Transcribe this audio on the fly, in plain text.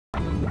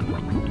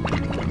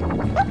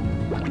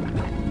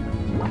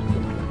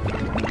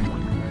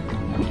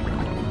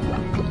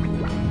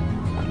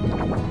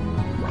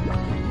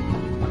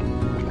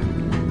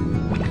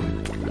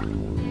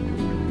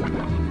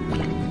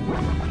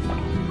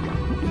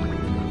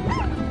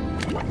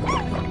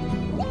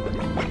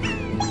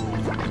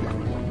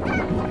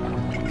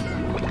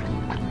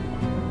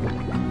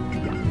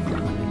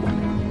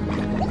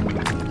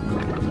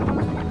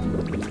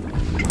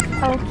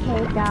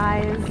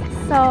guys.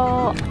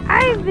 So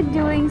I've been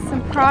doing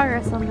some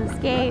progress on this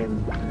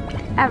game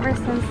ever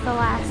since the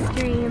last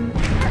stream,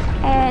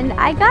 and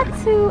I got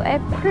to a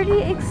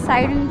pretty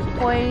exciting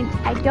point.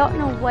 I don't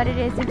know what it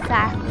is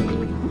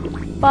exactly,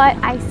 but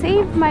I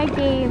saved my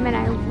game and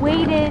I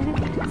waited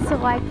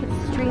so I could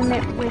stream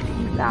it with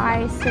you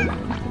guys so you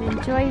can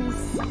enjoy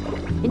this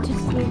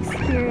interesting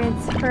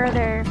experience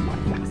further.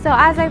 So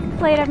as I've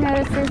played, I've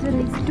noticed there's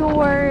been these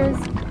doors,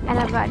 and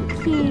I've gotten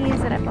keys,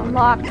 and I've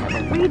unlocked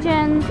other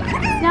regions.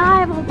 Now I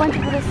have a whole bunch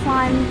of other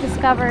slime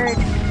discovered,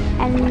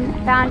 and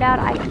found out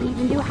I can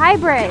even do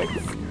hybrids,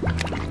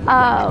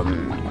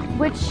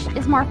 which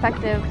is more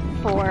effective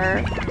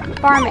for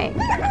farming.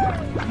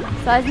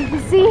 So as you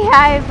can see,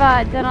 I've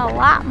done a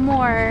lot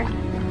more.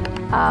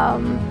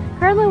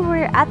 Currently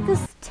we're at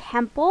this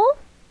temple,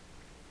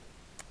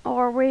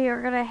 or we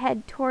are gonna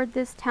head toward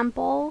this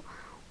temple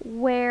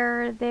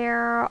where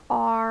there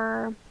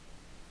are,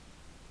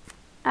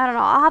 I don't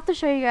know, I'll have to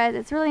show you guys.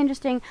 It's really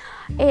interesting.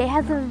 It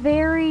has a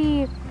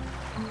very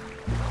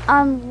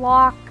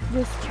unlock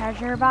this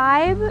treasure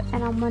vibe,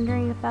 and I'm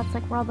wondering if that's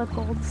like where all the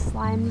gold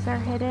slimes are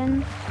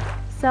hidden.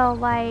 So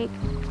like,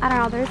 I don't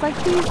know, there's like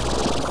these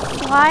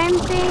slime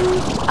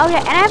things. Oh yeah,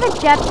 and I have a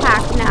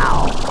jetpack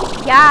now.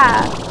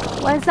 Yeah,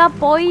 what's up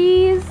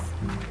boys?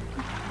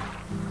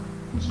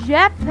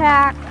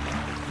 Jetpack.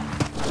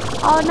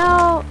 Oh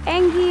no,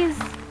 Angie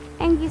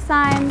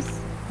slimes.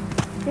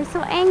 They're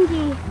so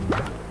angry.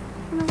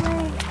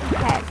 Away.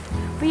 Okay,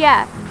 but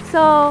yeah,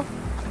 so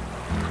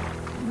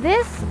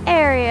this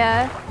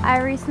area I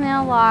recently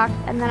unlocked,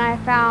 and then I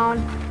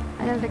found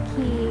another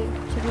key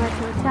to go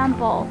to the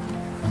temple.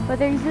 But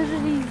there's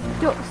usually these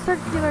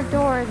circular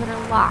doors that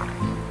are locked.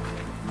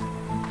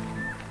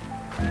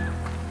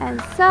 And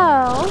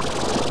so,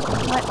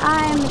 what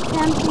I'm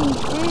attempting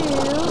to do...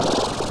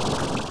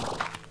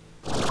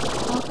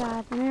 Oh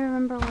god, let me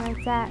remember where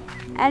it's at.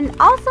 And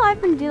also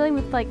I've been dealing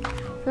with like,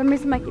 for some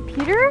reason my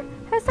computer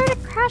has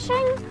started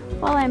crashing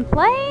while I'm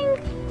playing.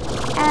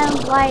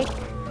 And like,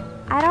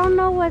 I don't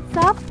know what's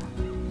up.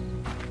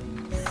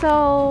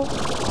 So,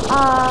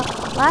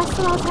 last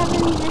time I was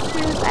having these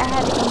issues, I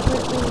had to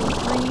completely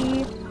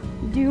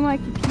redo my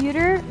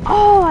computer.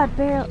 Oh, I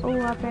barely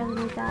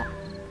made that.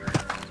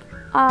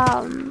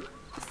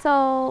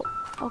 So,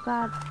 oh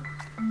god.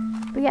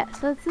 But yeah,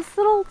 so it's this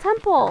little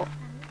temple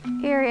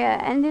area,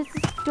 and there's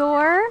this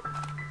door.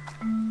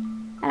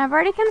 And I've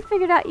already kind of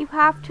figured out you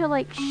have to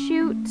like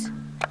shoot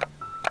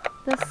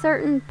the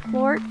certain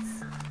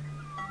ports.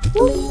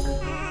 Whoop.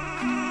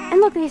 And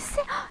look, it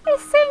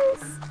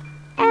sings,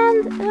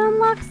 and it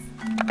unlocks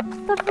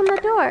stuff on the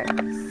door.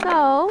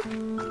 So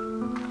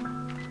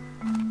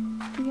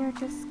we are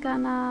just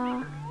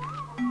gonna.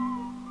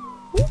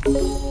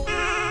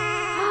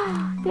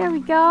 There we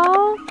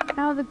go.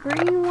 Now the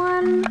green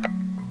one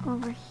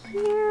over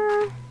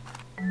here.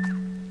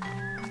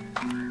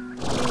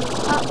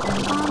 Up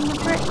on the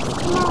bricks.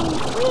 Come on,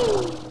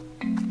 whee!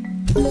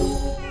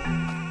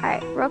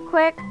 Alright, real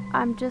quick,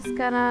 I'm just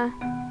gonna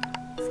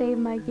save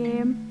my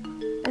game.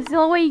 It's the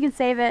only way you can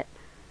save it.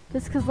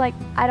 Just because, like,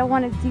 I don't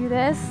want to do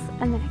this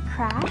and then it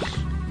crash.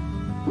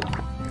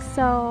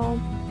 So,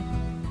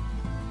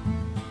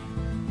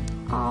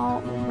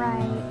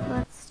 alright,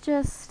 let's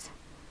just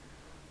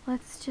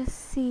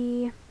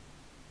see.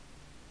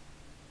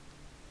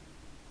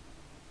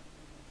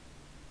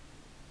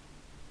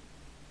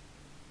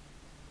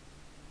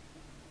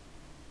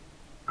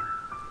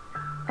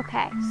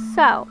 Okay,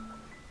 so,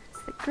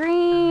 it's the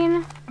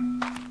green.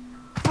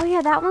 Oh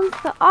yeah, that one's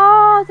the,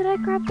 oh, did I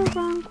grab the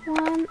wrong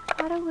one? I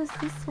thought it was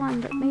this one,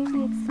 but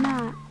maybe it's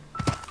not.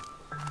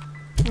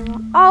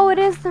 Oh, it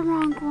is the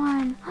wrong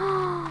one.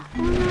 Oh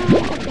no.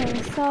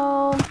 Okay,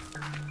 so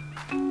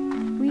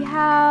we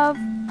have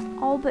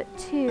all but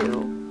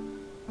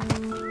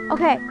 2.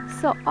 Okay,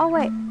 so, oh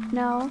wait,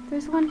 no,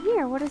 there's one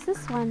here. What is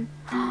this one?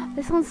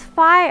 This one's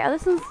fire.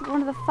 This one's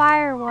one of the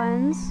fire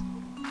ones.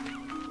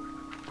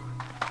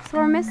 So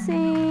we're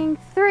missing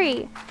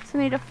 3. So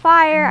we need a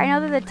fire. I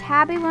know that the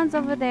tabby one's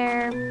over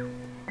there.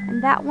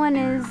 And that one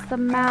is the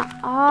mount.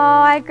 Oh,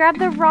 I grabbed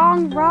the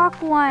wrong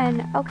rock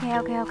one. Okay.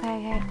 I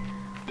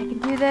can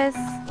do this.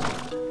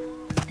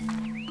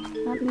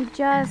 Let me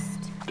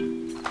just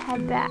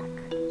head back.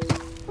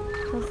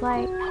 So it's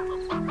like,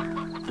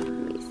 let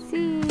me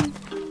see.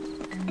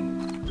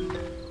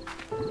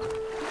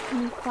 Let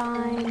me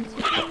find.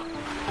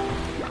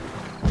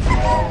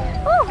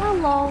 Oh,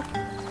 hello.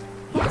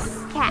 Yes,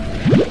 cat.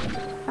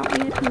 I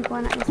don't need a pink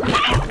one, I just need a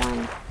cat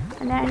one.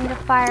 And then I need a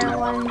fire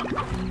one.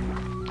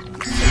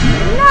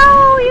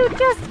 No, you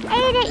just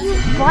ate it, you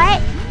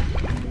butt!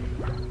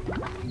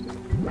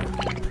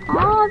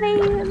 Oh, they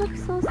look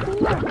so sad.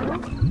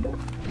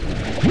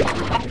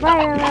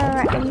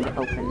 Right. I need to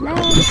open this.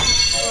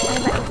 I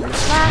opened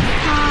this last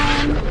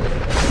time.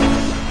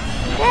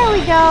 There we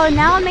go.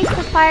 Now it makes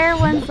the fire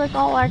ones look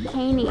all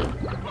arcane-y,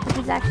 which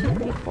is actually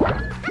pretty cool.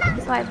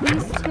 So I have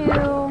these 2.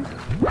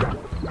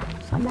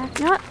 So I'm back.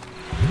 You know what?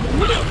 I'm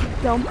gonna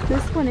dump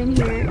this one in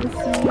here and see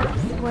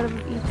if one of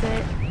them eats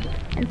it.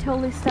 And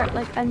totally start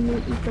like a new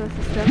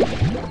ecosystem.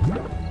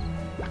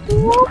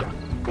 Whoop.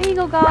 There you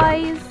go,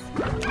 guys.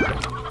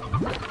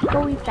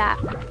 Go eat that.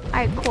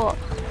 Alright, cool.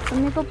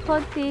 Let me go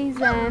plug these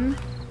in.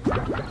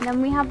 And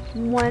then we have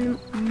one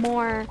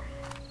more.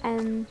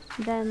 And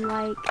then,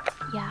 like,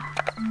 yeah.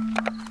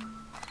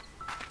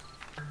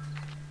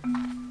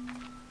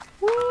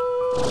 Whee!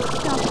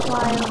 Gonna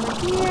fly over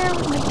here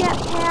with my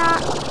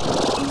jetpack.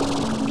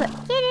 The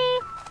kitty.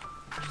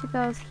 She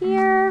goes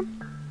here.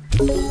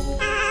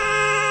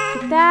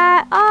 Like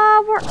that.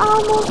 Oh, we're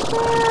almost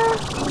there.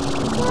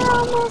 We're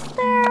almost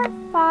there.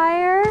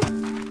 Fire.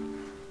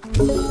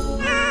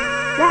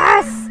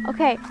 Yes!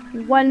 Okay,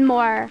 one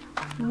more.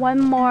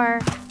 One more.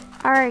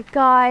 Alright,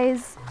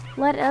 guys.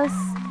 Let us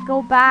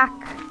go back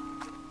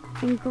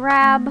and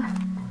grab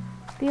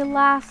the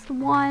last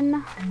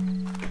one.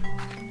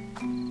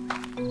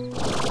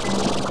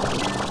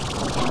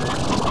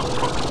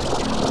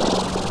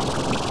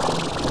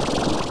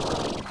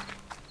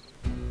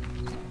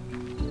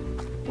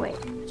 Wait,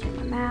 check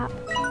my map.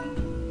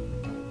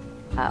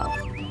 Oh.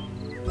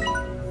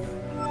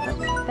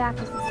 The back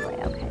is this way.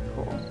 Okay,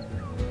 cool.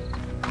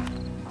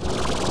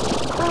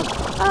 Up,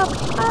 up,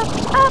 up,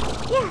 up!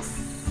 Yes!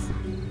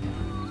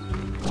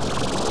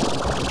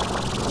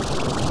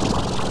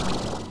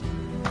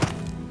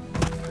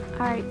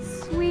 Alright,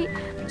 sweet.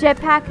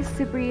 Jetpack is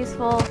super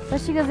useful,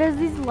 especially because there's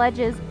these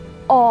ledges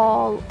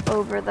all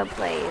over the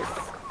place.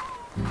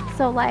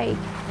 So, like,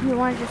 you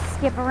want to just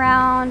skip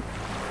around.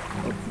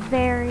 It's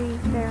very,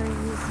 very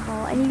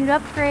useful. And you can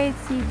upgrade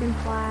so you can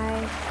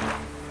fly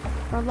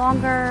for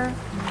longer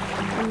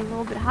and a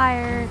little bit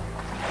higher.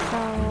 So,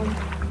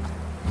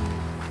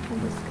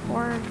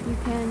 or you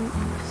can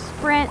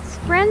sprint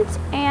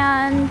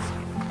and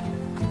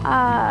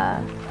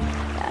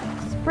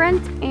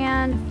sprint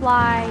and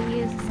fly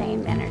use the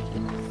same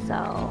energy.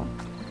 So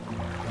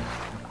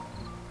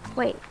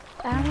wait,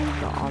 I don't need to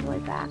go all the way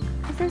back.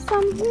 Is there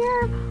some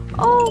here?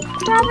 Oh,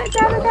 grab it,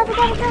 grab it, grab it,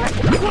 grab it, grab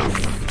it. Yes!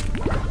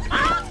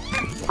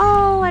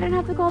 Oh, I didn't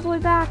have to go all the way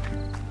back.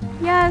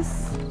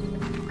 Yes.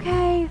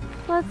 Okay,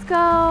 let's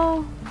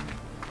go.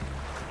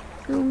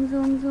 Zoom,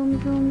 zoom,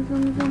 zoom, zoom,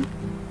 zoom, zoom.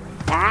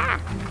 Ah!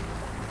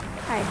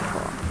 Alright,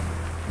 cool.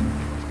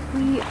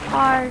 We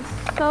are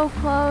so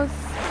close.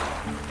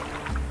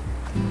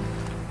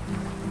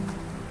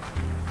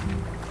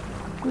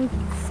 We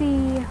can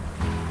see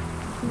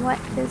what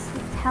this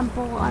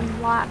temple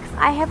unlocks.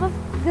 I have a,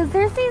 because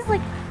there's these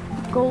like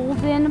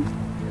golden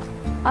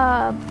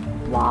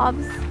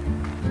blobs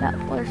that,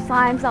 or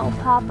slimes that will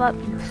pop up.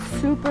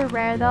 Super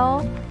rare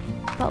though.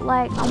 But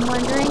like, I'm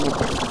wondering if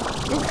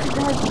this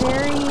has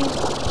very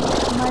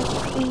much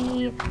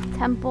the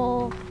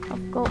temple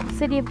of gold,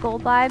 city of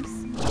gold vibes.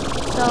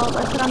 So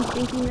that's what I'm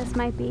thinking this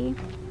might be.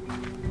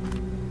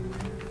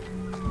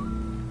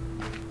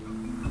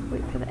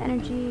 Wait for the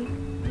energy.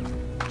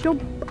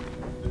 Jump!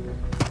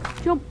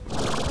 Jump!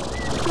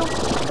 Jump!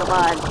 Come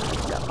on!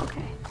 Go.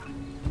 Okay.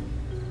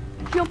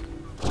 Jump!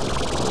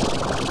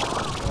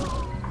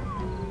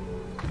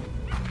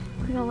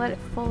 We're gonna let it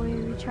fully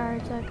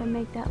recharge so I can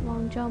make that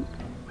long jump.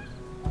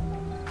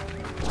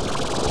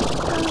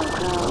 Go, go,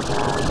 go,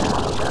 go,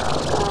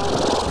 go,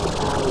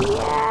 go,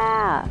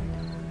 yeah!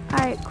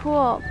 Alright,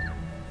 cool.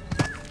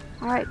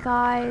 Alright,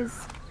 guys.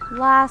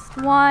 Last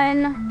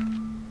one.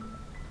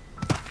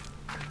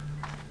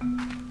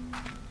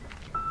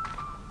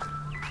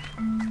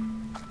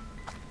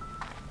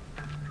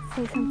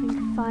 Say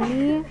something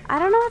funny. I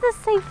don't know what to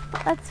say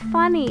that's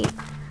funny.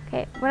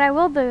 Okay, what I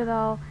will do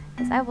though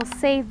is I will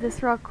save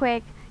this real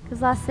quick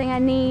because last thing I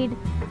need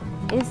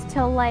is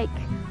to like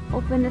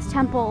open this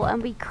temple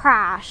and we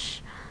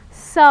crash.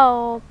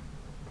 So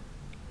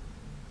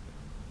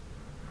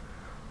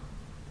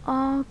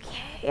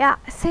okay, yeah,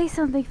 say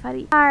something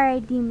funny.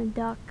 Alright, Demon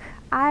Duck.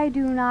 I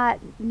do not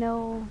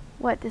know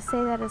what to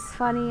say that is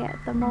funny at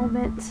the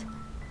moment.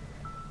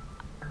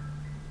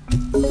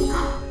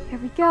 Here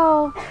we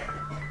go.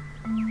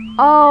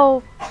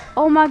 Oh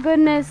my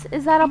goodness,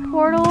 is that a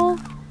portal?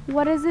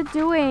 What is it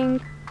doing?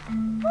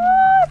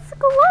 Oh, it's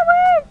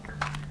glowing!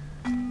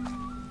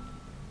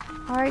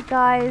 Alright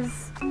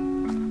guys,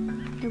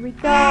 here we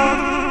go.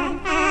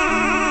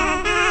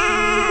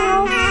 They're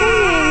all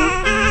singing.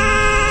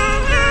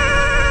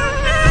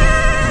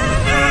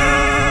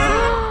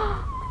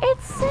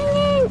 It's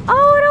singing!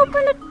 Oh, it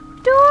opened a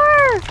door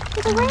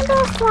with a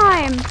rainbow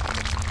slime.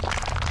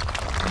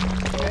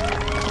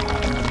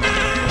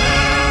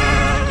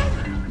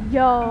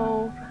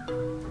 Yo,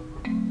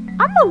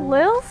 I'm a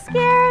little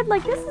scared.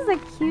 Like, this is a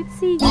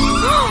cutesy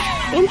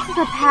into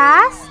the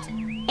past,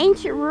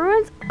 ancient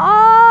ruins.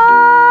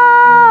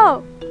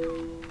 Oh,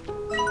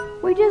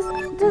 we just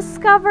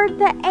discovered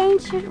the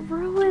ancient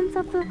ruins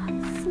of the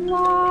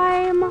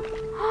slime.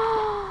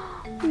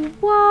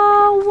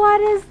 Whoa,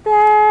 what is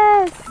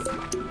this?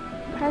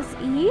 Press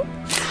E.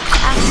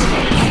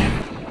 Activate.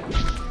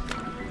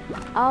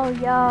 Oh,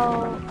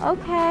 yo.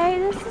 Okay,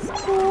 this is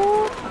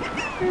cool.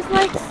 There's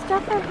like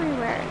stuff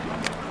everywhere.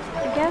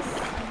 I guess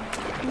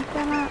I'm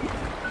gonna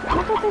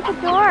go through the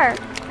door,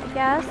 I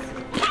guess.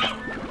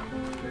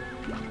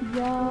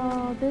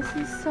 Yo, this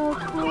is so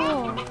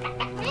cool.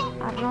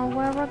 I don't know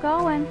where we're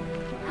going.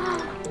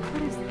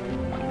 What is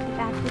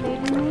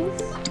activating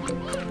these?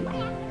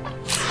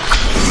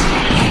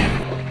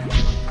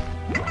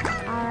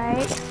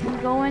 Alright, I'm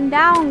going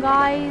down,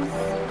 guys.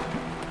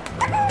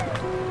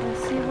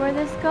 Let's see where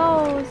this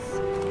goes.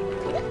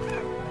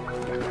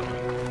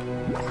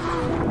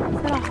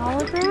 Is that a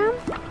hologram?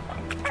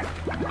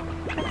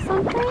 Or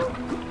something?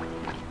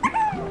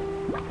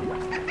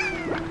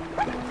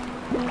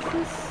 This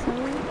is so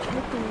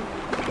trippy.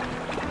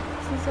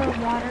 This is where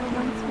water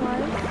once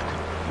was.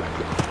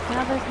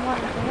 Now there's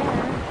water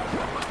there.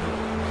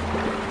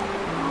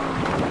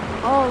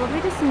 Oh, let me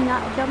just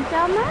not jump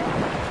down there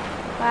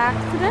by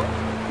accident,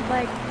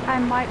 like I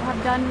might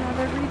have done in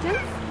other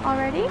regions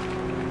already.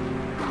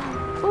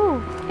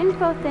 Ooh,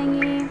 info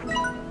thingy.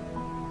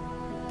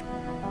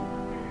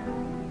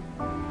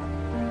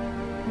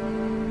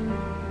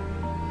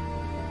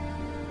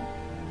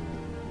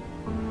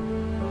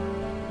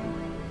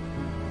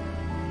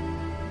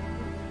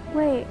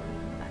 Wait,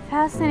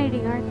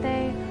 fascinating, aren't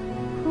they?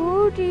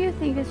 Who do you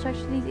think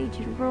constructed these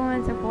ancient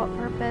ruins and for what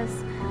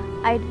purpose?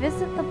 I'd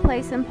visit the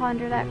place and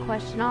ponder that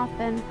question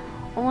often.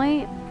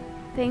 Only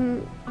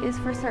thing is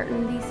for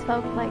certain, these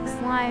folk like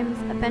slimes.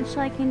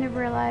 Eventually I came to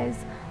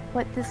realize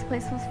what this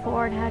place was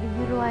for and how to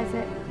utilize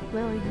it.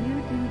 Will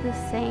you do the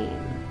same?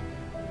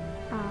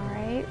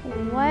 Alright,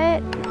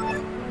 what?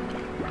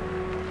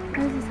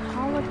 What is this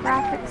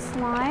holographic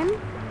slime?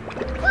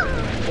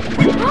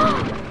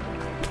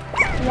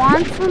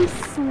 Want some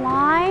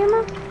slime?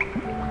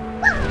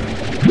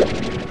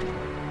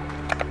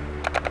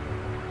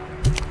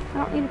 I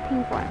don't need a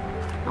pink one.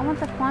 I want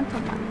the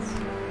quantum ones.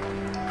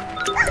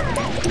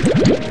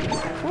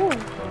 Ooh.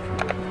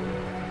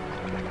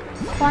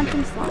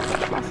 Quantum slime.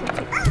 Also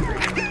takes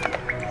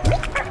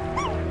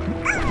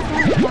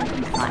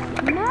quantum slime.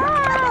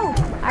 No!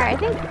 Alright, I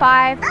think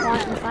 5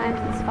 quantum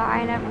slimes is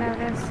fine, I've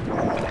noticed.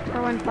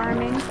 For when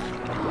farming.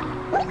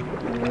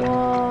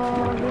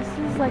 Whoa, this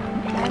is like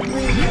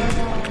everywhere.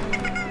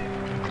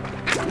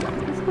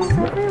 This goes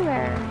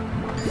everywhere.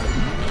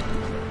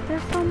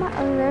 There's so much.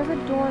 Oh, there's a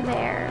door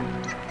there.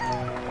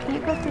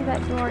 Can't go through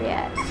that door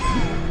yet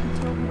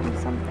until we do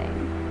something.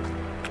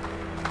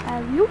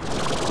 You.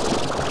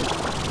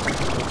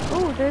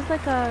 Oh, there's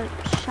like a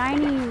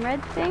shiny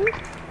red thing.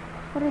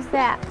 What is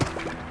that?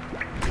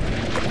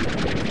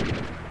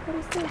 What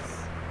is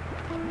this?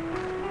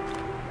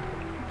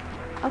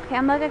 Okay,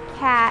 I'm like a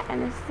cat,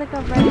 and this is like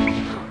a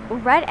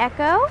red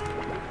echo.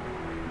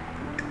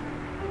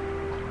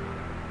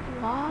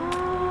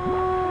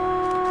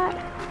 What?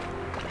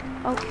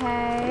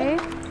 Okay.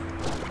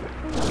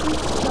 This is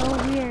so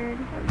weird.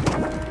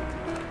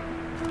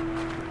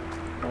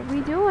 But we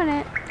doing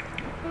it.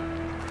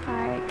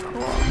 Alright,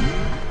 cool.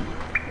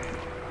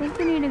 I think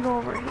we need to go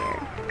over here.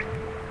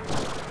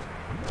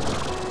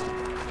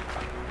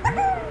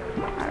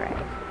 Alright.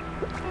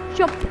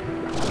 Jump!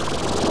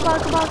 Come on,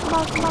 come on, come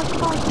on, come on,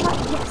 come on, come on.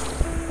 Yes!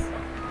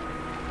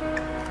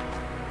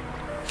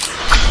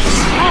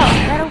 Oh,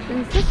 that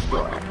opens this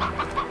door.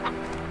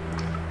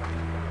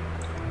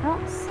 I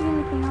don't see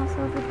anything else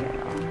over here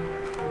though.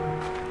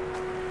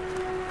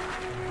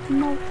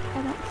 Nope, I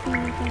don't see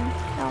anything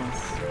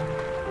else.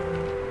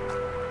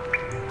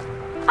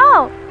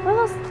 Oh! What are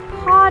those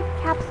pod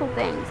capsule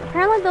things?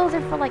 Apparently those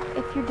are for like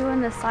if you're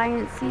doing the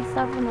science-y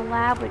stuff in the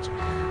lab, which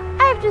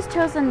I've just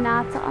chosen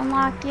not to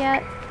unlock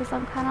yet because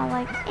I'm kind of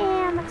like,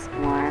 I'm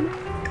exploring.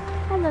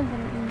 I love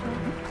little angel.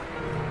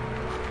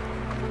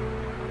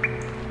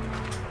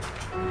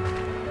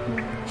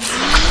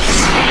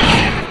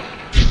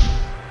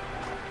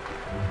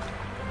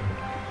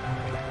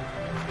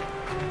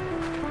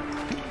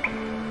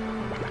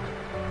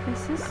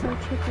 This is so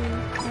trippy.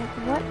 Like,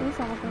 what is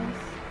all this?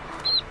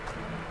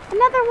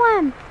 Another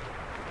one!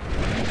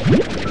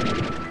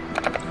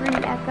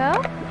 Green echo.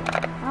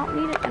 I don't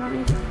need it. I don't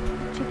need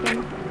chicken.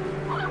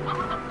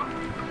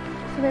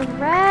 So there's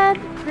red,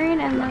 green,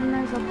 and then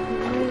there's a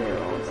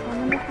blue. So I'm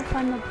gonna have to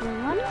find the blue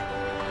one.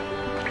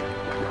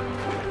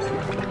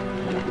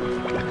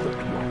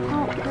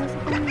 Oh, there's a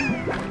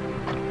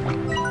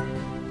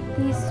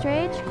blue. These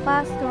strange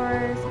glass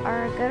doors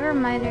are a good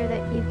reminder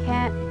that you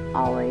can't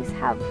always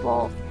have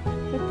both.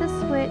 Hit the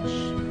switch.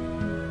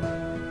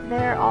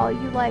 They're all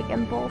you like,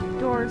 and both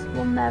doors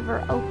will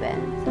never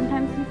open.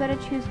 Sometimes you gotta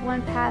choose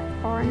one path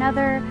or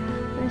another.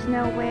 There's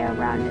no way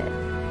around it.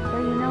 But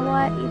you know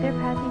what? Either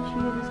path you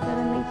choose is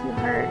gonna make you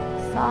hurt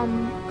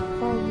some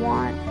for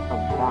want of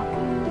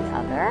walking the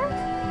other.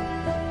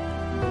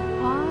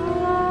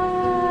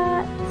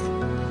 What?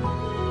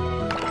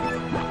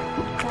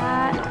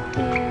 That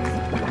is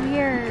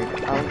weird.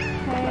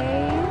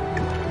 Okay.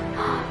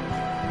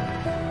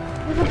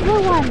 There's a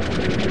blue one.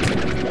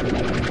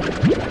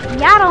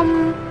 Got 'em.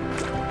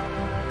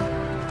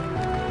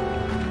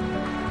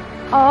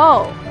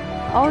 Oh.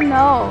 Oh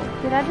no.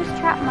 Did I just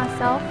trap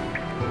myself?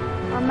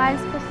 Or am I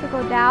supposed to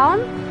go down?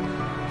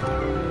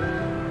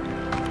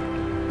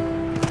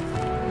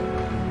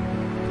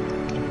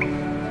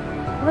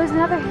 Well, there's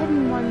another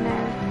hidden one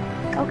there.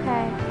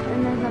 Okay.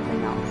 Then there's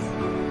nothing else.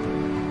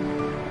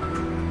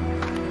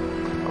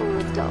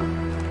 let's go.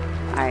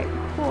 Alright,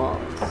 cool.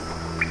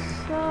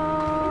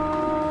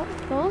 So,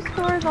 those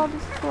doors all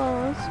just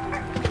closed.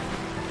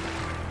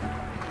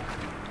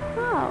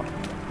 Oh.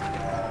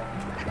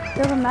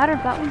 Doesn't matter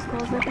if that one's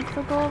closed, I can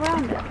still go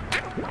around it.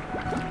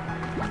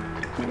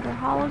 Another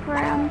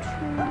hologram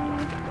tree.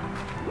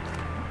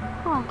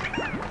 Huh.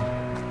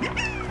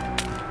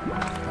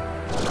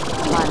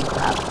 Come on,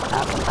 up,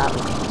 up, up.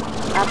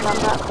 Up,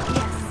 up, up.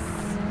 Yes.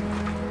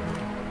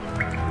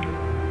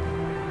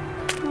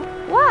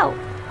 Whoa!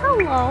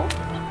 Hello!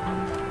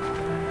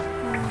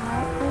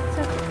 Alright, what's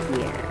up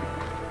here?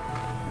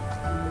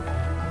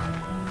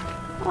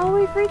 Oh,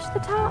 we've reached the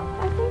top,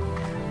 I think.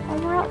 And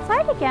we're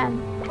outside again.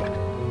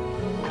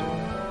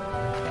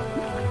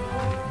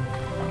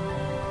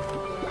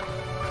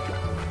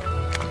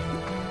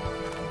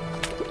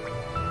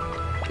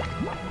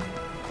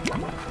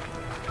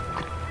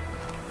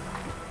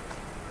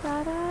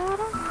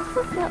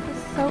 This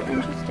is so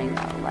interesting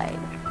though, like,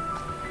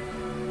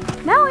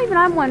 now even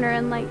I'm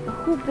wondering, like,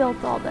 who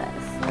built all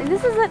this? Like,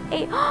 this is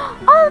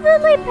oh,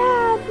 lily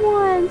pad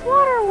ones,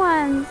 water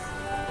ones.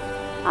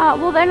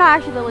 Well, they're not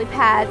actually lily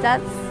pads,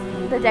 that's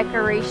the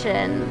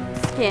decoration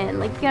skin.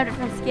 Like, you can have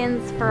different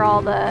skins for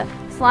all the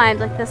slimes,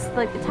 like this,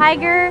 like the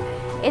tiger,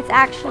 it's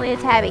actually a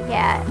tabby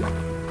cat.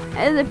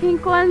 And the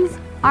pink ones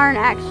aren't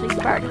actually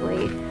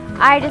sparkly.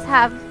 I just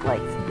have,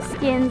 like,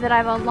 skins that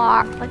I've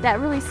unlocked, like that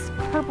really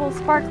purple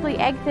sparkly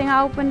egg thing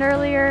I opened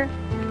earlier.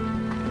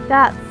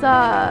 That's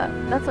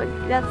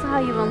how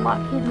you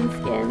unlock hidden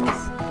skins.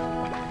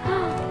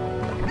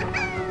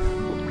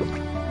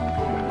 Okay.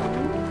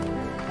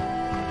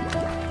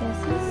 This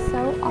is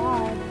so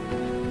odd.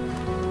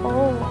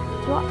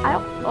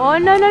 Oh,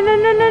 no.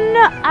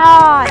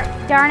 Ah,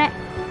 darn it.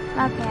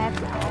 Okay.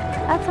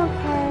 That's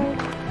okay.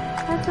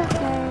 That's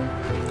okay.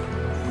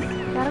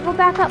 Gotta go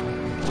back up.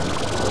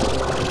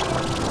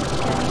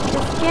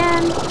 This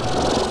skin.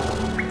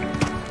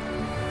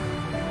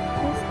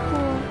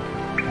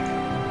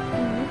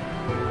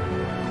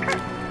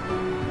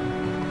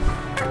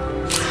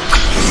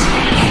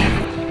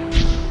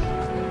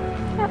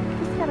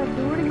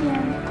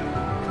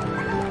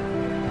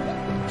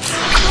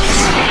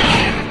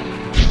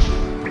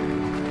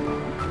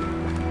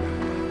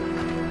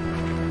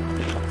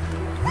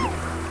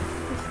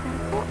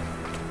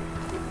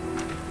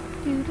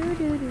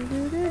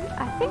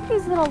 I think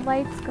these little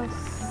lights go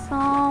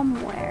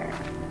somewhere.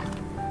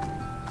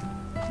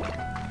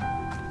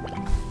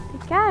 They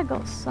gotta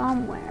go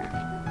somewhere.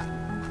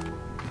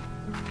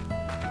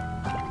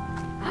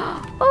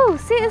 Oh,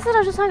 see, this is what I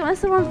was just talking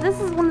about. This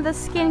is one of the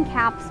skin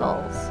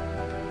capsules.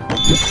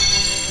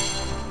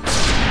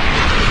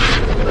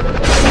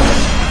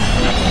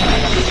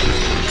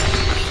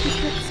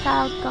 Secret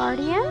Style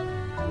Guardian.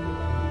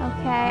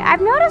 Okay,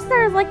 I've noticed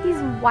there's like these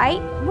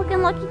white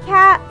looking lucky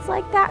cats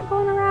like that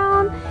going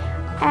around,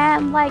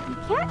 and like you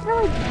can't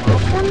really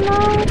catch them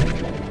though.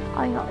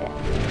 Oh, you know it.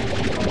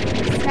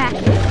 Smack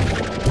it.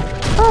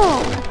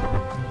 Boom.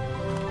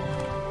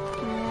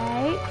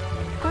 Alright.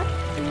 What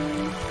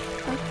is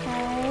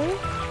okay?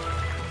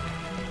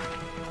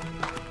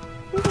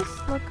 Let me just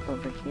look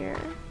over here.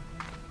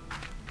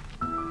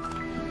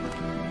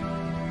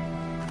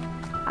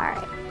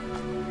 Alright.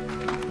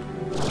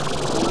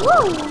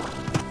 Woo!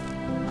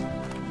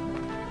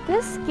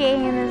 This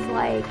game is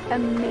like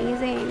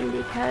amazing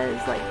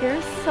because like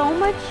there's so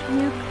much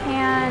you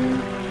can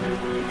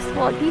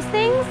explore. These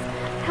things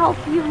help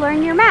you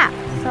learn your map.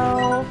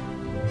 So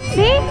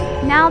see,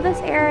 now this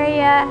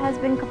area has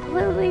been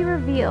completely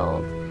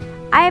revealed.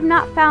 I have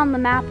not found the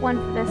map one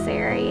for this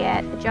area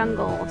yet, the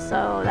jungle,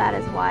 so that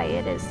is why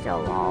it is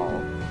still all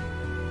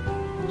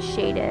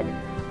shaded.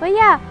 But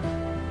yeah,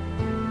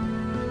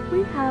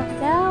 we have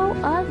now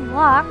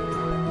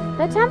unlocked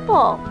the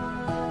temple.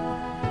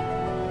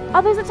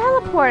 Oh, there's a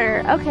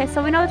teleporter. Okay,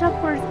 so we know the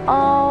teleporter's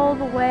all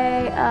the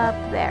way up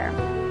there.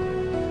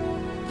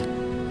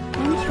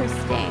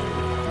 Interesting.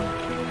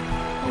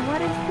 Well,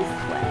 what is this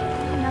way?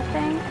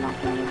 Nothing? I don't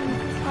think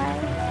anything's this way.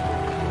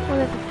 Oh,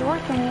 there's a door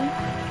thingy.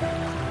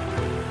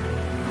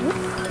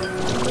 Whoops.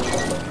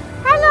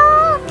 Hello!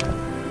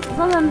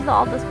 Sometimes they'll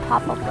all just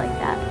pop up like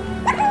that.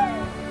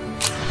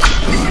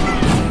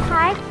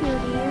 Hi,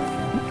 cuties.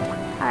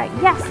 Alright,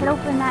 yes, it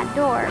opened that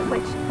door,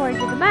 which, according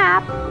to the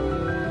map,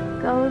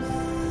 goes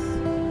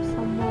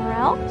somewhere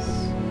else.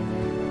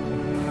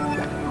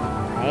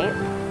 Alright.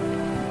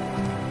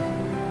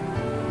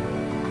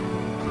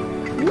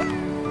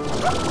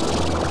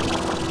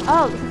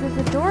 Oh, so there's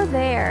a door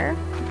there.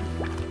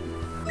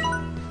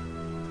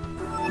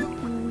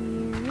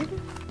 Weird.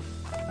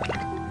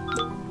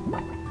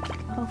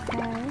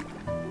 Okay.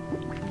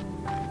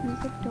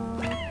 There's a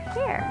door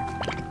here,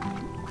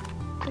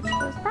 which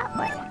goes that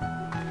way.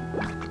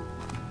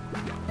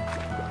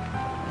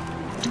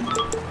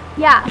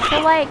 Yeah, so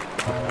like,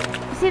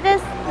 you see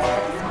this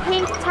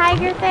pink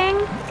tiger thing?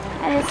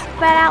 And it's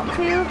spread out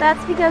too?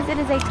 That's because it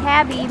is a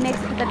tabby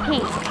mixed with a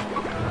pink.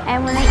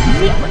 And when they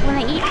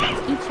eat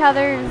each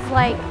other's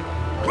like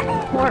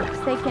corpse,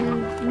 they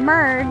can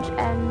merge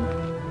and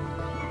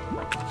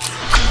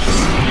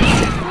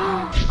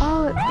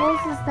oh, it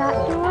closes that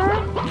door,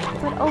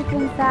 but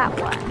opens that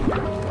one.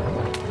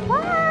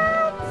 What?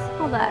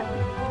 Hold up.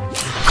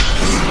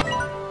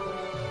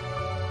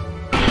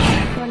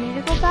 Do I need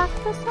to go back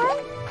this way?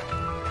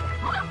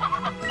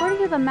 Where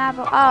did the map?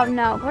 Oh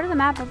no, where did the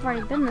map have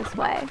already been this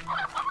way?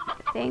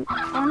 I think.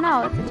 Oh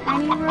no, it's a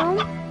tiny room.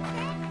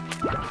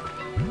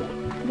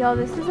 Yo,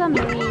 this is a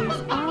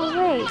maze. Oh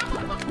wait,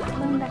 it's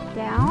going back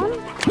down.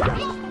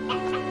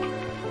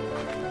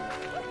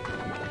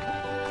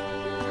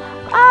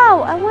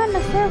 Oh, I went in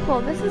a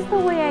circle. This is the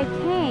way I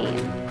came.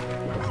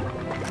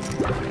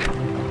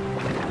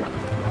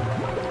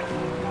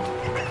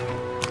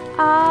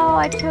 Oh,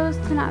 I chose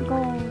to not go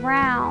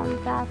around.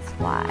 That's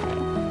why.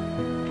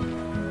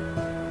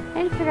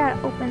 I need to figure out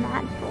how to open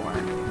that door.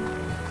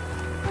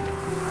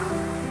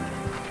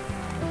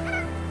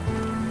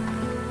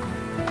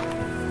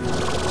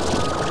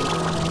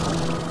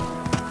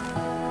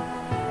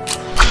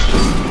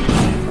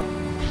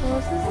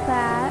 Closes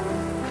that.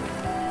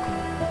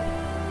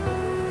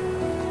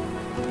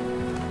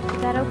 Did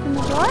that open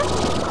the door?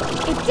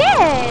 It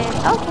did!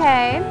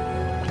 Okay.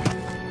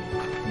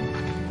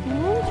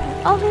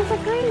 Oh, there's a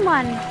green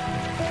one.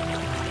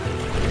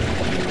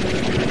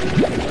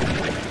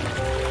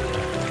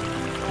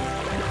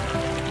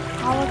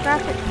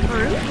 Holographic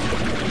fruit?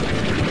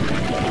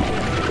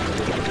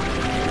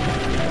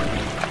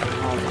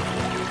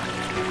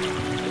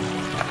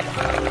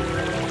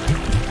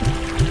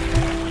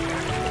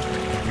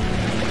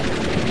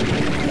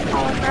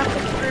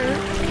 Holographic fruit?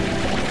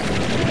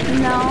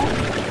 No.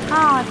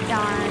 Oh,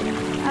 darn.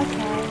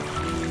 Okay.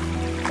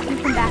 You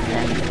come back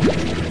then.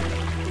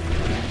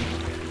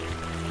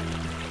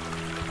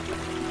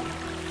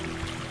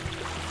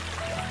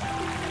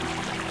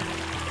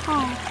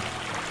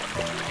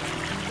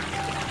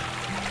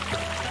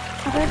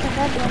 Oh, there's a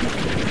red one.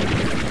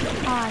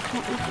 Oh, I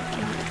can't reach it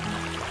tonight.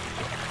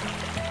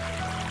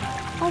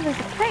 Oh, there's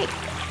a crate.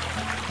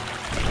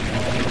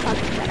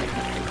 That's better.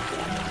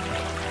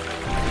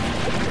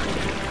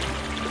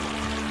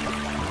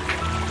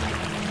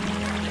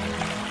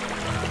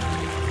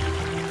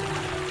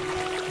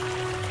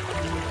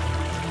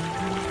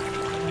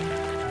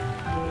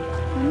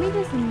 Let me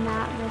just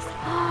not risk.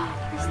 Oh,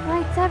 there's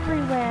lights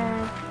everywhere.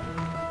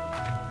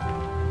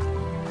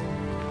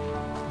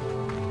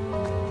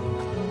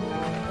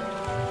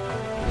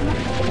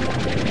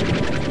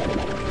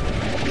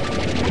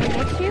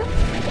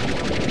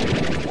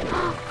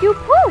 You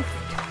poofed!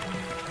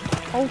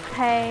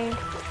 Okay.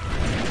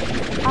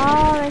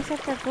 Oh, there's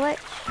such a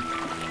glitch.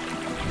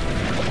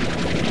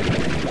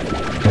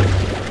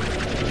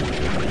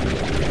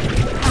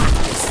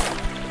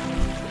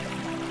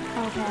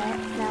 Okay,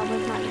 that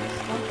was not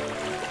useful.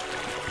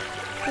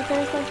 But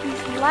there's like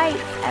these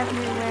lights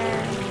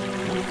everywhere.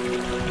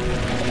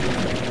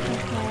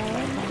 Okay,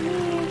 let me...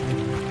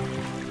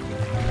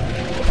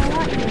 I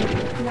want you.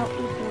 No,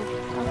 you too.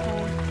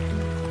 Okay.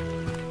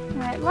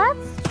 Alright,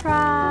 let's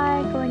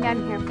try going down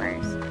here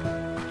first.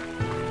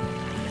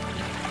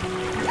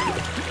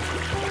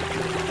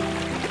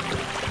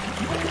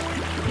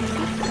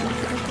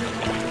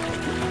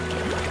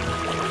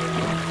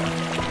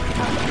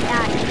 Oh,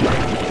 yeah.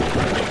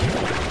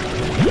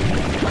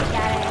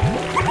 Got it.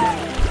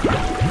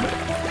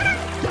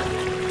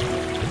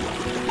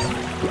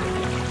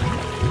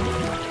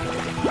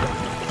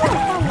 Oh,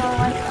 hello,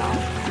 I saw.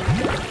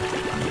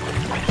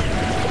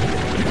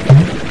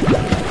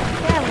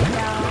 There we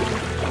go.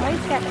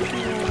 Always got the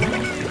key.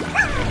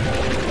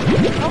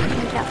 Oh,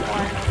 we got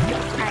more.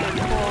 Alright,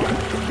 cool.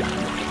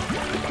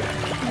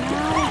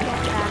 Now we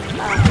get back up.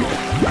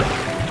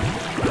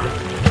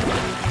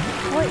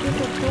 Wait,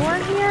 there's a door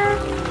here?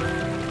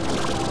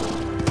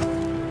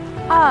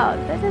 Oh,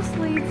 that just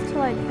leads to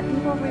like, I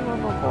think where we were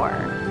before.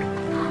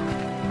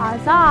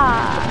 Huzzah!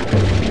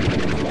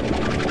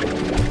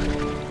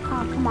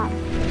 Oh, come on.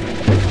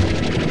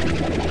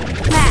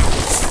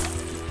 Smash!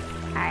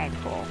 Alright,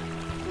 cool.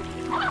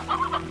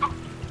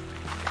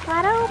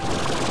 Claro?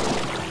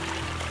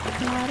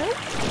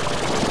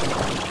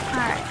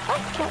 Alright,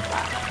 let's go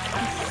up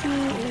and see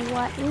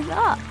what is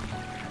up.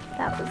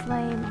 That was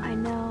lame, I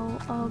know.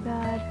 Oh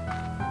god.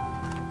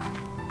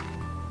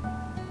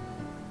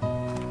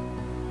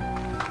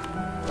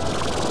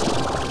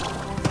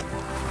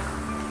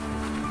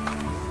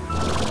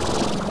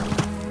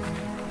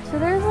 So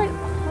there's like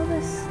all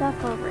this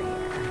stuff over here.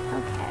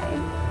 Okay.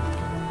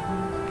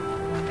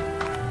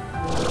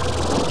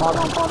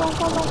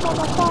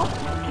 Fall.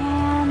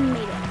 And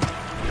made it.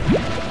 I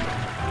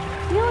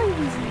feel like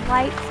these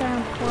lights are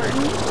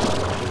important,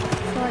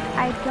 so like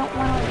I don't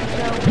want to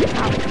go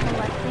without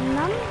collecting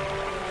them.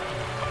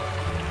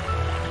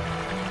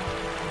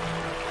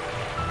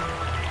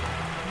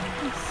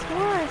 I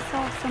swore I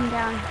saw some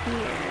down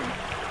here.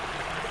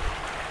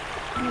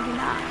 Maybe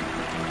not.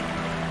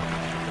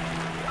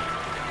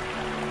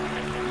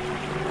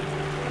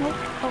 Nope.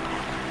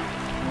 Okay.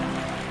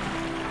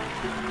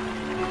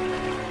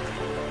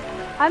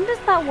 I'm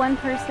just that one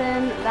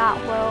person that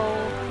will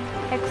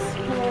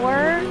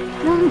explore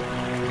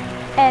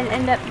and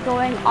end up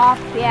going off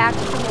the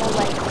actual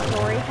like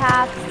story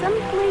path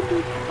simply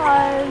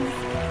because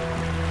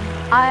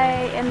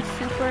I am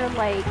super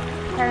like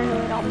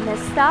paranoid I'll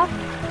miss stuff,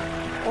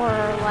 or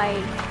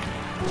like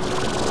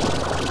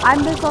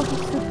I'm just also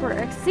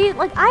super see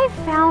like I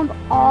found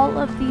all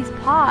of these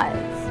pods,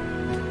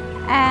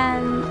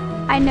 and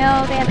I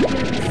know they have to do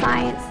with the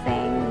science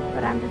thing,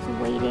 but I'm just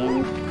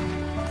waiting.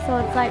 So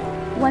it's like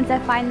once I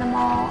find them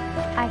all,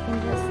 I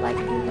can just like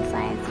do the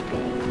sciencey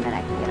thing, and then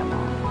I can get them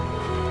all.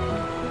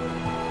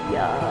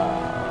 Yo,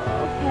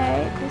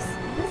 okay, this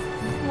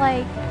is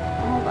like,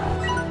 hold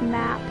up,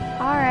 map.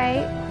 All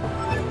right,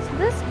 so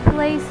this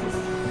place is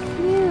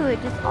huge.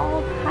 It's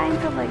all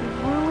kinds of like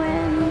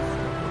ruins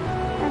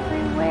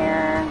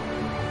everywhere.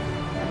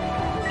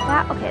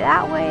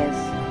 That way is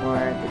for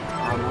the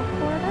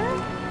teleporter.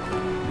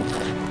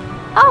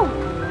 Oh,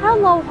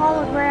 hello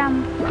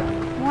hologram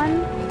one.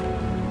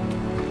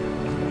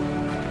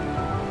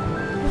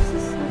 This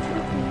is so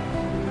tricky.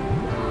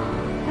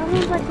 That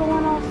one's like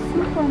going all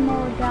super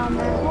mode down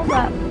there. Hold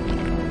up.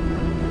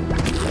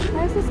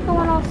 Why is this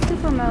going all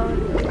super mode?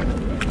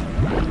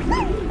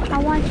 I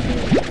want you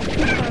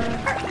super.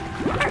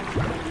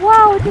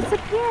 Whoa, it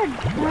disappeared.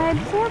 And I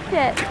absorbed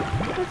it.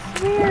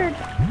 That's weird.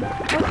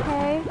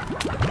 Okay.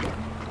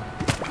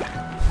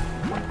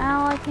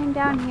 Oh, I came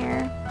down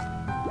here.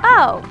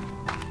 Oh!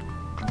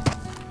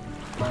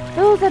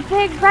 Those are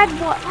big red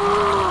one.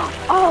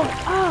 Oh,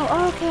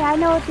 okay, I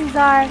know what these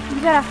are.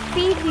 You gotta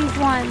feed these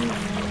ones.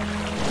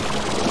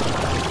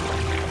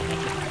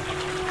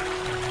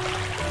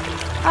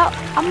 Oh,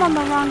 I'm on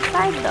the wrong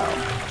side though.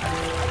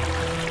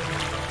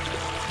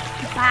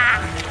 Bah!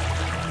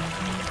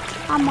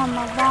 I'm on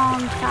the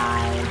wrong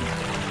side.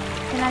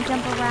 Can I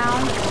jump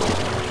around?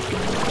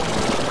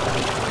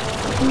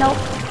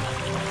 Nope.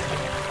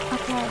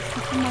 Okay, so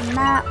from the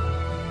map, I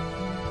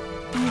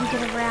need to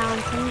get around,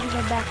 so I need to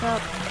go back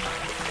up.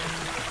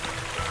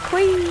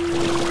 Whee!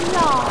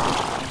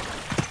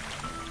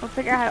 We'll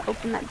figure out how to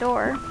open that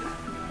door.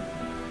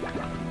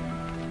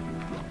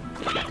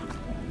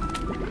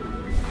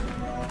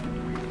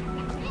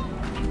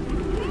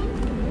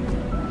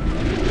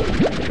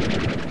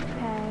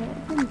 Okay,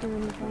 it didn't do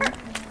anything.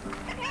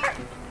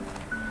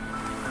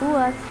 Ooh,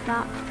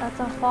 that's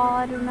a fall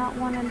I do not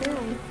want to do.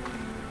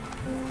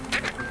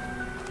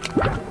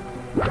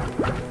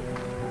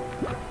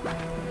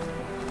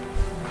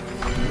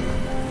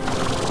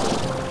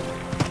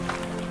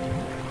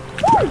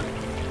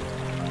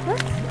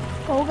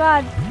 Oh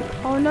god.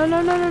 Oh no.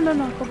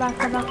 Go back.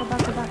 Okay.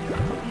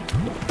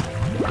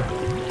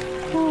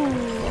 Ooh,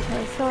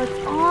 okay, so it's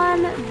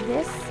on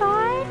this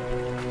side?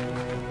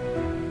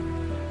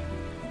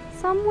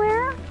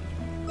 Somewhere?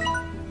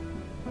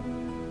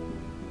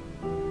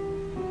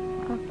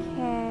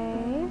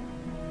 Okay.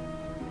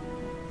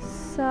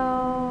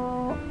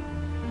 So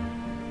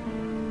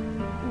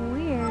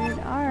weird.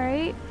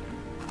 Alright.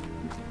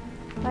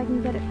 If I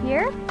can get it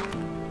here.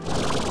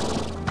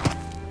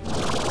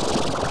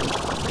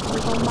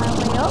 Wiggle my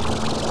way up.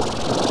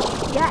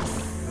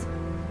 Yes!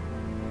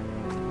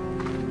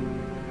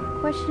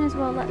 Question is,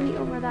 will it let me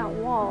over that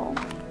wall?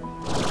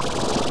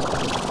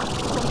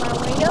 Wiggle my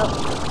way up.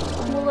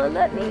 Will it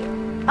let me?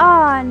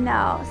 Oh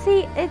no.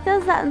 See, it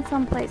does that in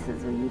some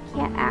places where you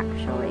can't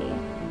actually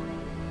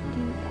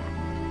do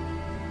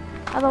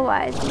that.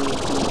 Otherwise, you need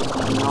to be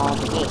defeating all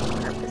the game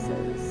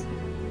purposes.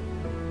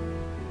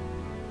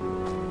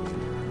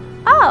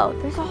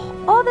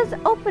 Oh, there's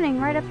an opening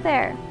right up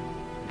there.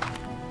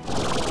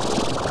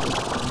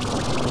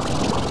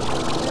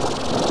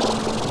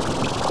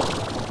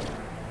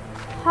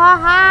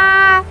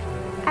 Haha!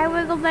 I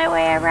wiggled my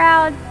way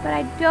around, but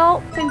I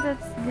don't think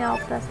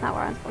nope, that's not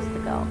where I'm supposed to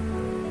go.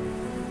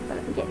 But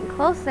I'm getting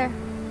closer.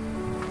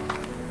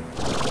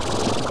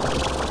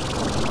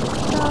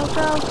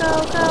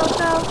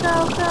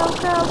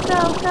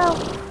 Go.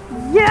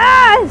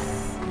 Yes!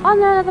 On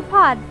another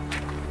pod.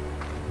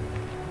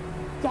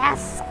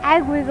 Yes!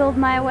 I wiggled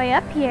my way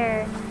up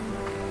here.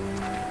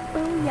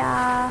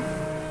 Booyah.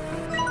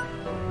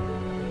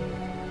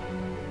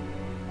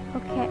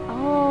 Okay,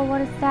 oh,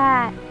 what is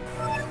that?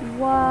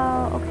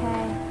 Whoa,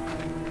 okay.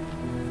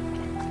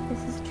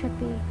 This is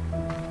trippy.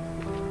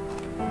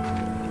 I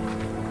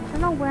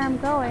don't know where I'm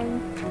going.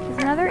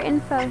 There's another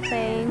info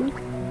thing.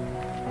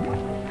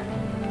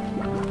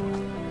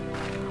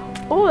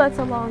 Oh, that's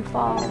a long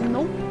fall.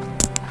 Nope.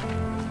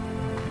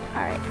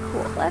 Alright,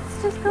 cool.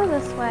 Let's just go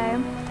this way.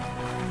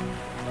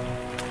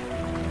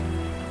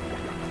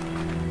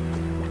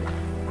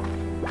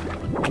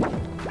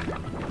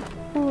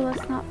 Oh,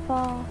 let's not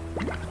fall.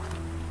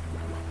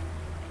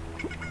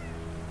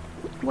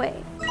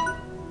 Wait.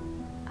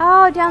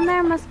 Oh, down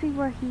there must be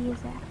where he is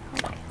at.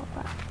 Okay, hold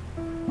on.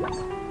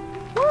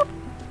 Whoop.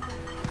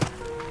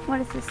 What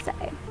does this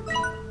say?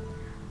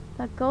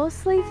 The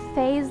ghostly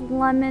phase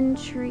lemon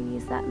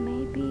trees that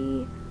may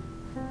be.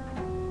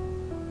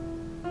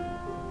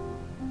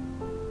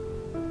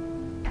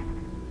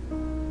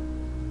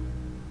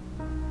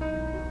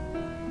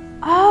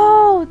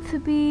 Oh, to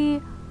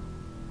be.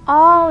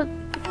 Oh,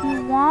 if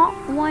you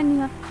want one, you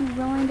have to be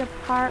willing to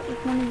part with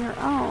one of your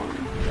own.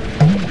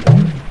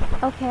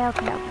 Okay.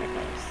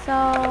 So,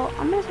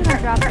 I'm just gonna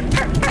drop it.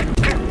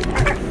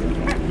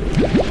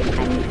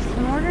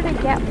 In order to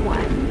get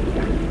one,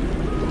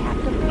 I have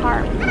to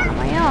part with one of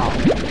my own.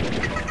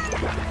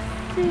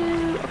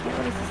 Okay,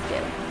 what does this do?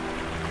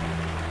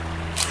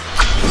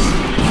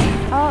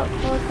 Oh,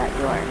 close that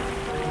door.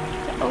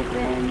 To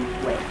open.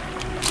 Wait.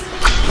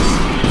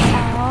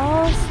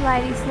 Oh,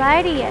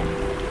 slidey it.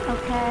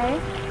 Okay.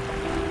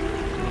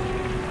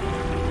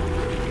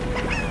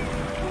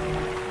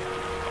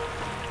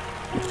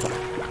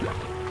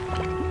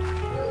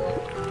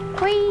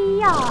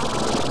 Hoo-yah!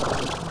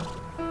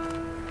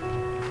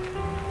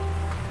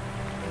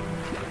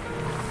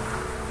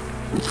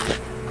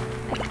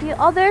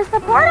 Oh, there's the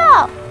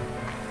portal!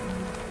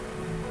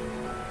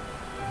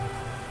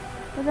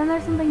 But then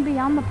there's something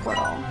beyond the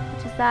portal,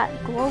 which is that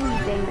glowy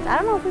thing. I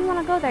don't know if we want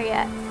to go there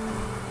yet.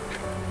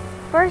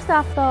 First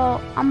off,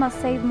 though, I'm gonna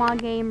save my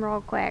game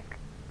real quick.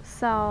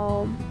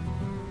 So...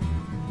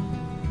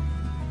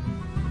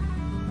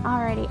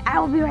 Alrighty, I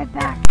will be right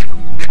back.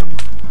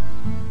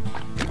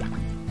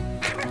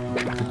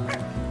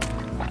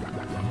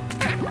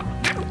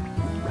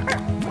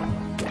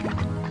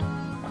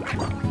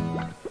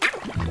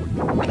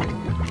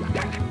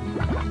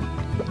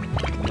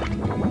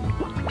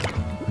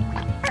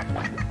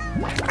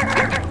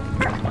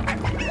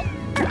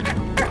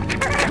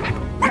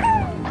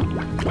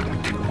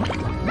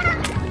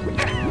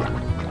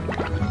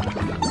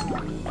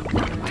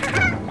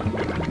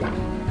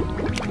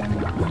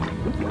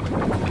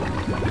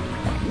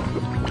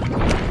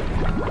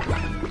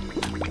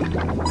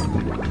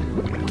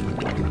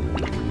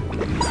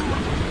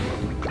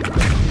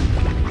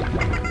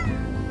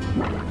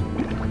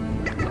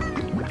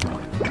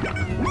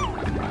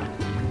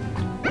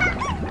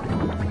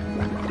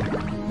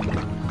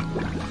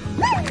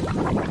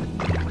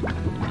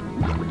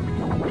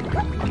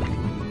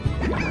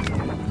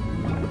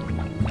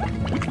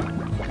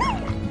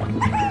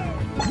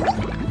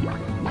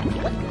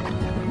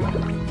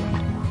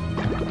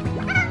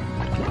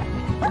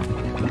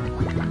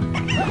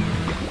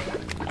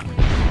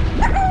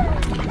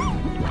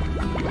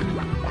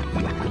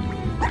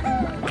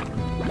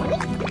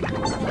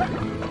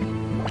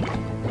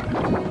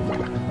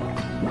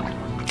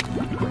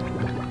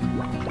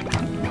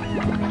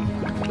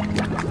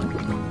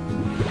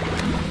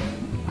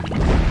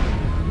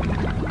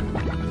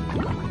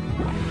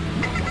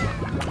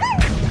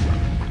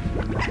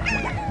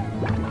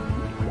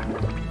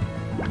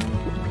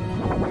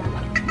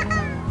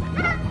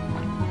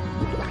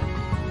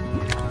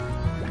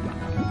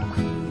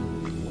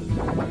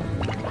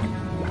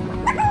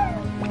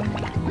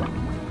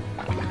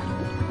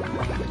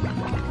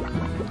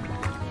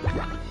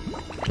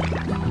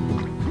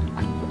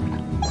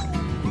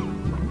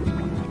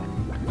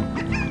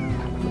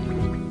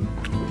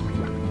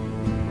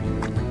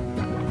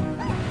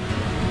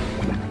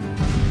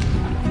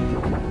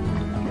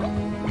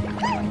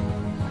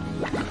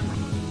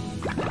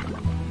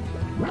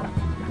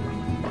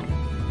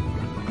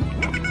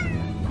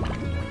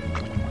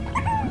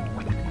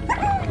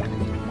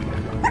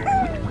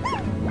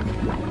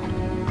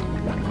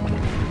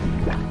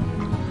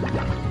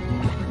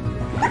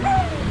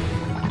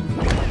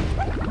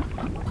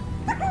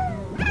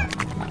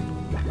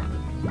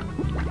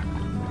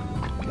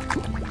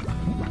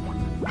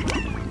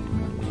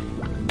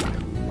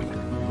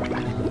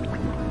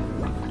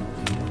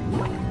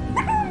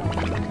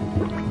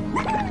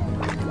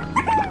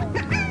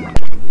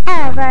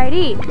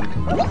 Alrighty.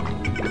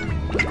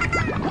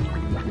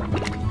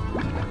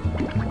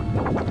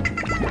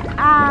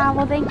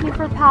 Well, thank you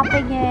for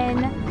popping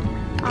in.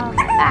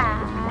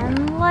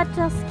 And let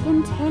us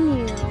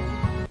continue.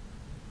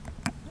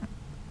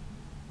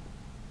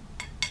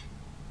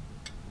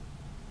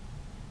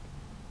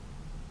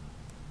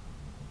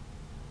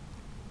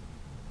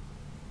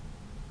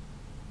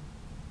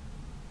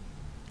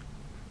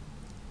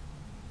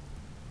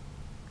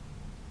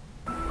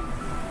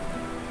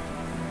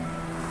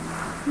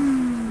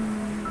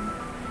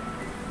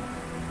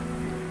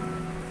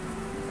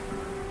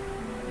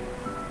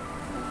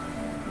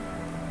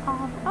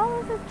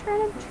 Oh, the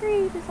turnip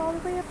tree is all the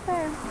way up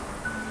there.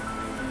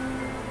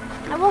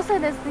 I will say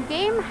this, the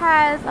game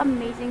has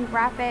amazing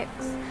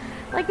graphics.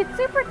 Like, it's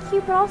super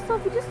cute, but also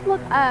if you just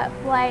look up,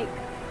 like,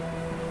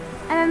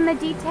 and then the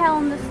detail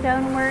in the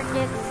stonework,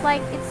 it's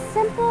like, it's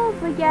simple,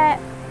 but yet,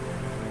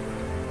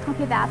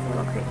 okay, that's a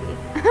little creepy.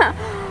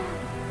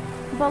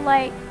 But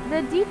like,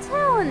 the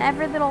detail in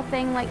every little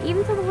thing, like,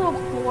 even to the little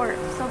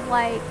warps of,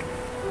 like,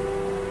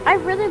 I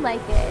really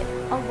like it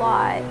a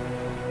lot.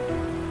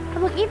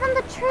 But look, even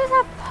the trees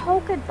have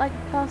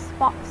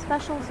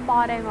special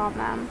spotting on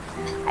them.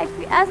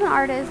 As an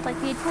artist, like,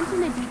 the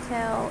attention to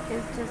detail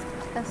is just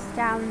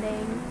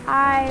astounding.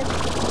 I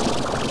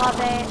love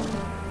it.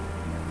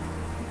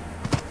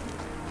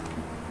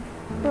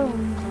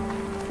 Boom.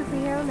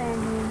 Superhero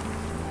landing.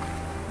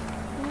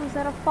 Ooh, is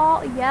that a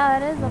fall? Yeah,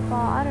 that is a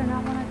fall. I do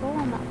not want to go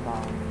on that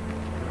fall.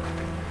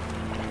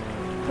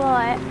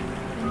 But,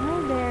 you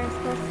know there's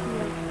supposed to be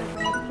like the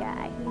red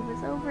guy. He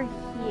was over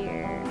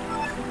here.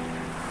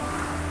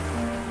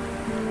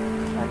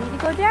 So I need to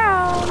go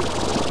down.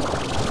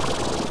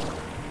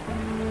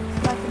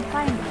 So I can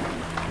find him.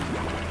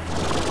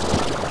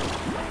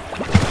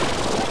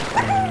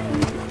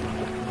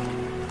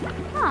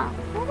 Huh,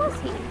 where was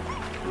he?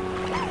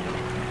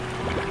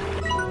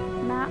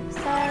 Map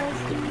says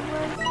he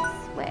was this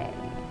way.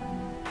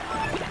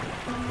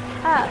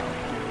 Oh,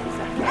 he's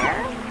up there?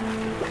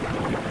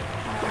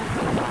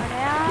 Far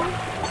down.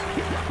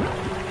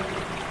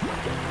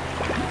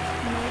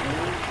 Maybe.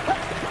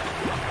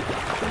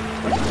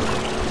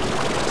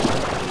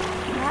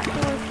 That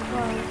door's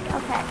closed.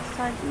 Okay,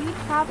 so we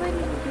probably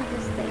need to do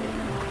this thing.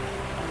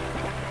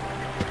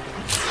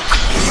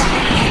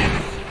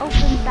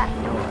 Opens that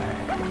door.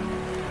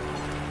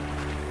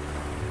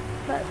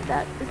 But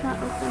that is not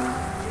open.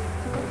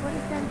 But what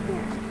is down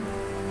here?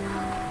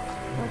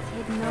 What's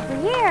hidden over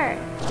here?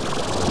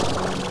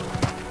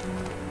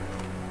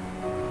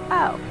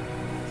 Oh.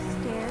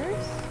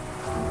 Stairs.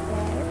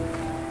 Okay.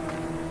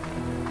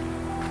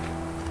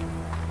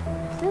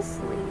 Does this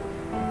lead?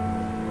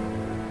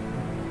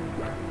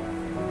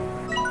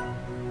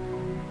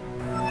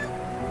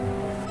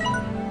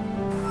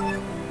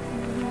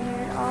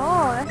 Weird.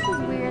 Oh, this is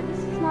weird. This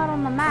is not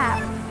on the map.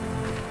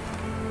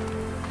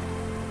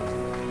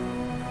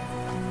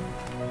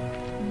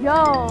 Yo,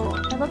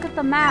 I look at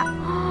the map.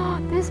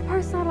 This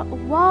part's not on.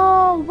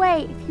 Whoa,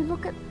 wait. If you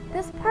look at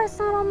this part's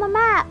not on the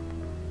map.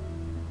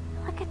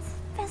 Look, it's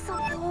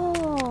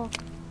visible.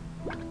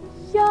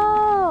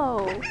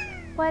 Yo,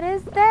 what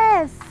is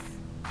this?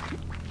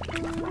 I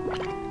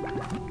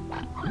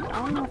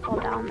don't know if I'll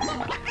down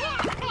there.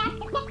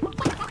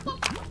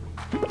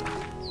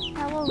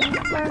 Hello,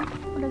 Reaper.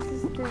 What does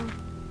this do?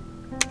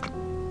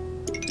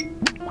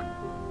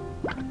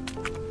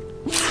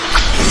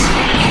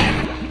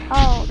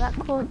 Oh, that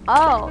closed.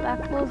 Oh,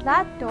 that closed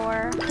that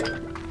door.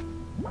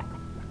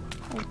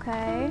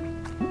 Okay.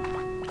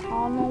 I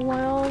don't know what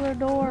other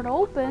door to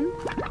open.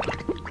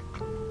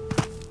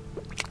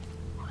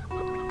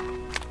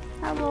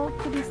 Hello,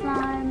 kitty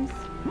slimes.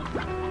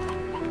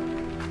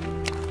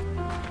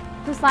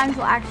 The slimes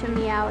will actually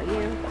meow at you,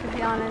 to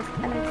be honest,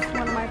 and it's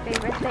one of my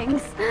favorite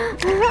things.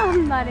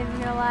 I'm not even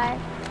gonna lie.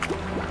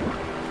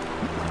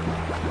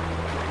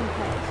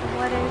 Okay, so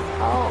what is?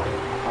 Oh,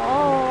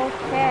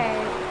 okay.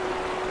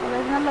 Well,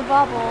 there's another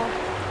bubble.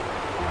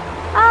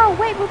 Oh,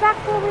 wait, we're back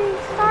where we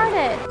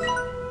started.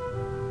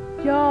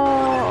 Yo,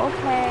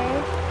 okay.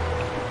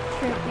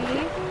 Trippy.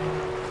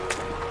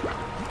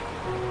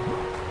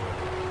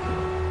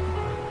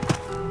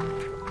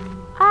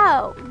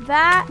 Oh,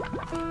 that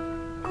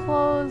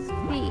closed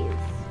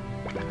these.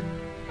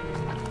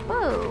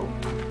 Ooh.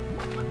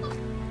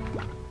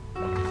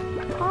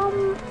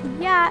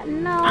 Yeah,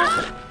 no,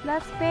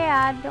 that's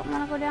bad. Don't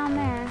want to go down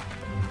there.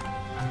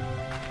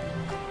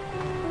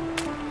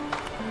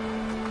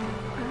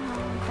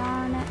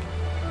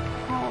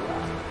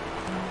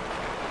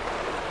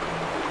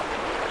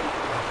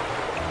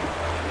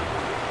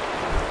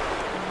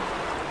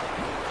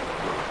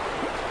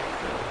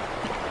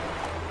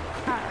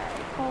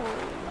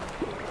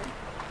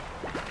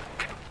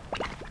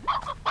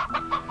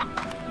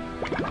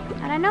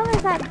 And I know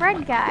there's that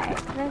red guy,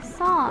 this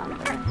song,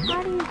 but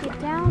how do you get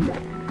down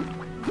there?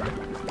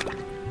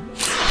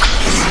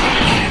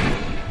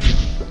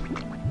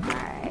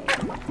 Alright,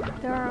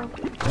 door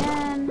open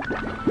again.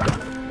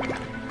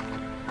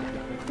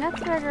 Let's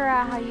figure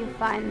out how you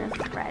find this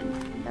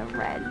the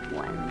red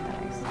one that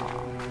I saw.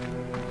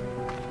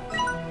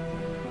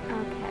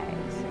 Okay,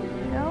 so you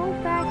go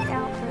back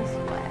out this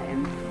way.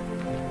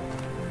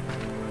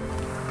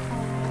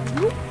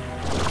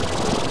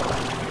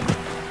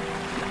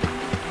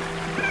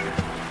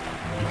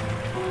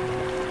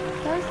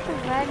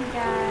 Red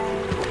guy.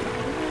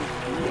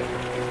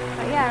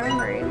 Oh yeah, I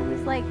remember it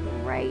was like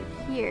right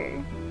here.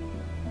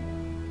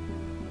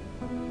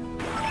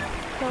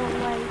 So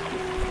like,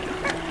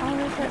 oh,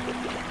 there's a,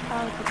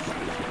 oh, it's a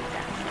tree.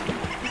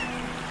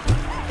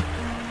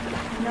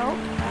 Nope,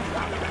 that's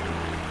not right.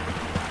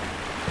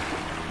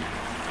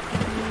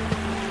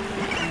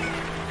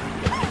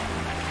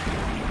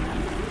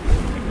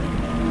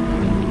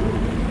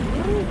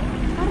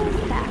 What is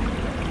that?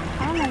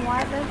 I don't know why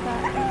there's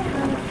that. It's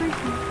really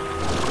freaky.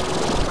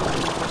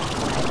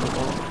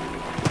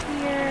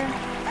 Here.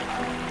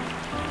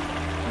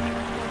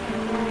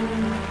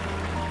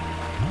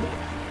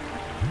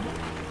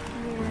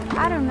 I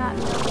do not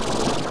know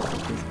what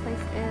this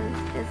place is.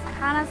 It's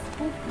kind of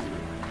spooky.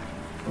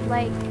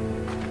 Like,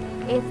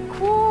 it's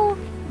cool,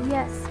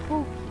 yet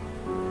spooky.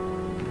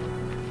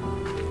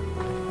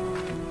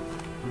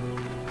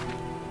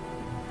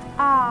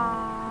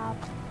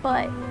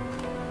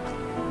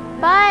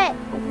 But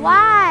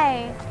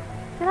why?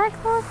 Did I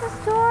close this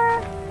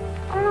door?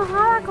 I don't know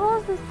how I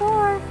closed this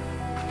door.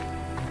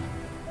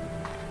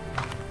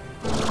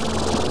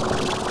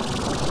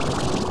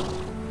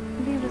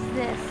 Maybe it was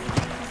this.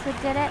 This what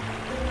did it?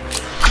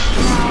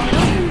 No, it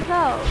opens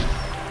those.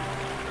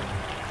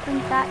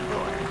 Opens that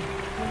door.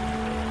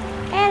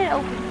 And it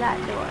opens that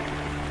door.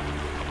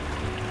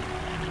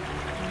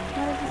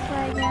 This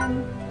way again.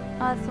 Oh,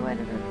 that's the way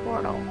to the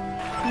portal.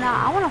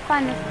 Nah, I want to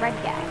find this red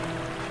guy.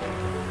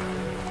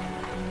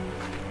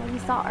 That we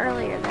saw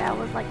earlier that I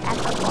was like at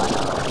the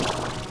bottom.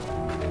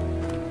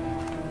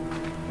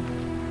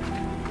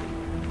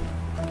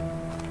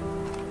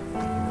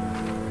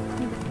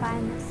 Need to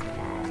find this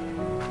guy.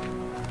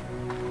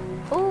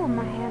 Oh,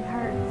 my hand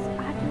hurts.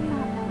 I do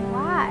not know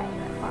why.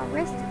 My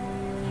wrist is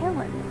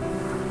killing me.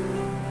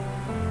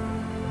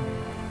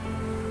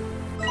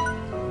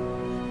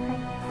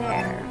 Right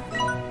there.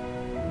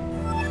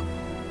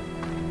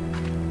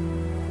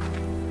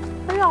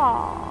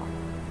 Aw.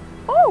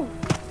 Oh!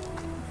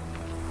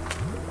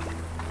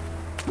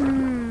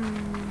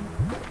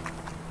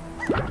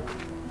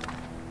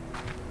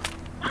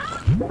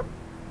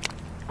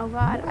 Oh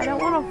god, I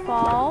don't want to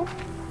fall.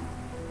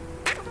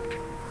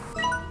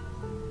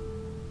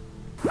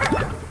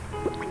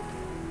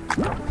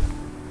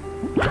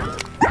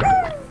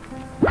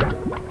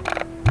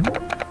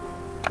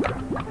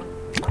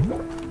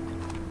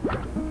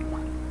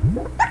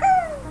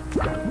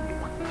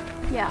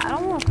 Yeah, I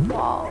don't want to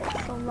fall,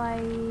 so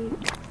like...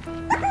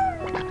 Am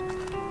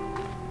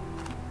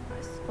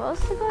I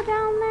supposed to go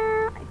down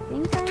there? I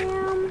think I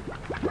am.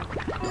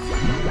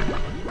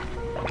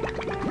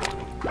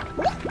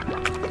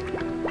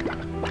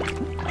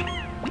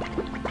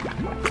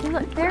 See,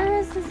 look, there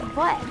is his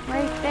butt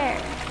right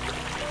there.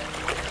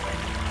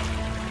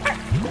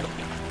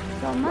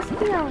 So it must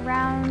be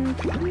around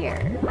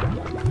here. I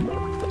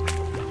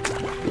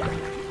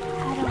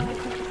don't know.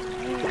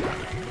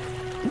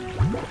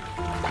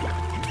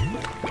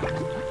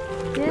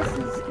 This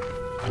is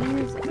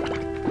confusing.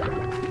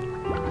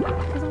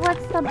 Because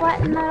what's the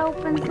button that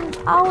opens this?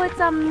 Oh, it's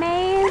a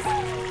maze.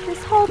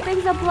 This whole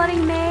thing's a bloody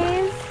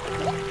maze.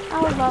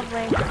 Oh,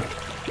 lovely.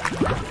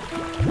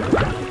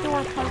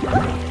 Door puzzle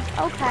maze.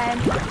 Okay.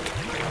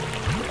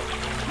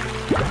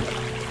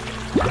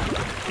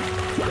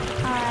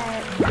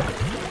 Alright.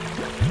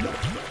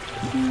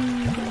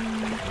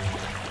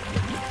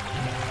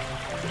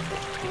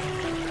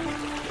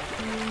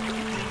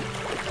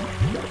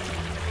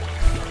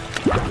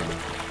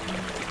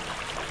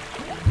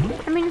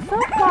 I mean, so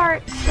far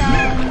it's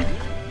shown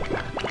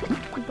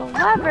the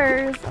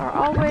levers are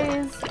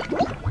always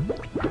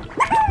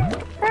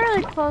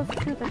fairly close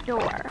to the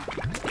door.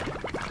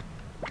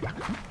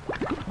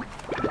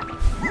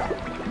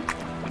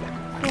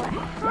 So it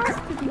has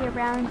to be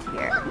around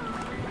here.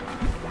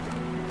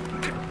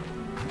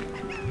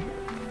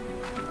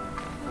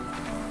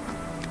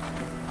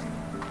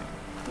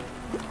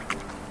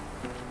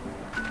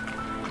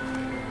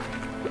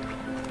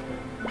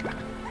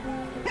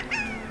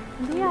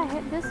 Maybe I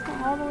hit this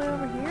one all the way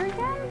over here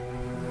again?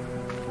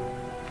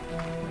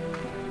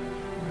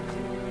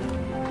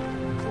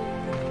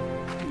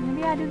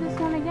 Maybe I do this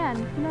one again.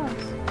 Who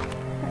knows?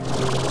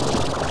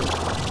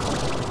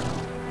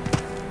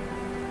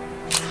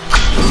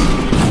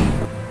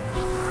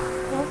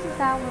 Closes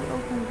that one,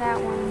 opens that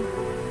one.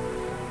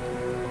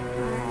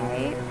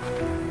 Alright.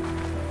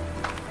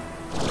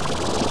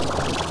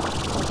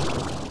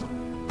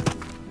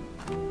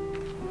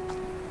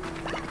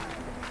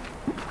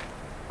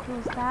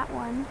 Close that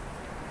one.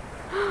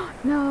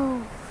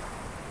 No!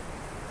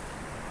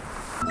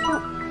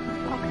 Oh.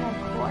 Okay,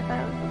 cool. I thought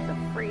it was supposed to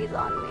freeze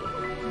on me.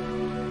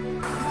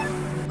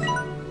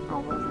 I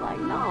was like,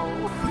 no.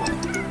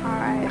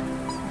 Alright.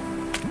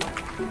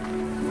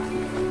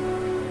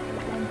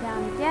 And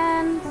down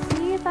again.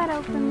 See if that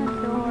opened the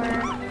door.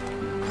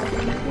 I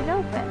think it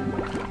opened.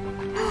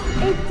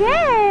 It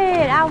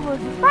did! I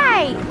was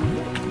right!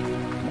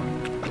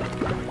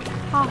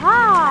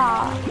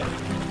 Haha!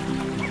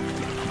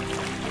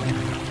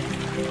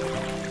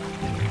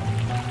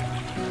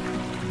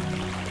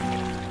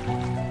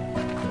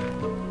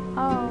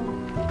 Oh,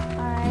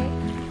 alright.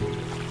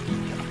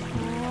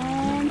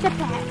 And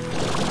jetpack.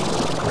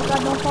 Oh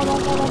god, don't fall,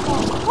 don't fall, don't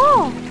fall.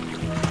 Oh!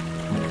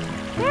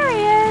 There he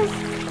is!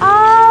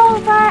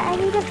 Oh, right, I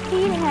need to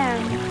feed him.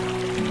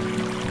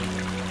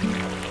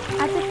 I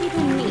have to feed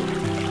him meat.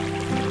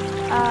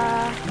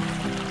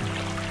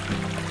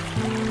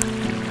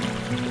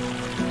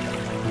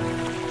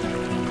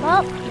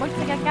 Well, looks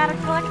like I gotta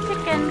collect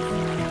chickens.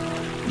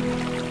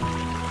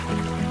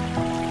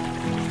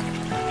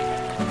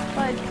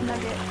 Fudge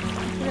nugget. I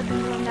should have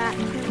been doing that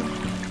too.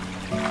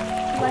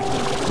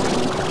 Collecting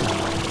chickens.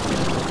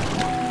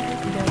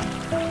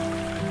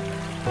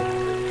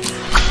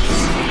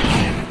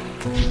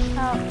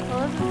 Oh,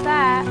 closes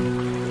that. I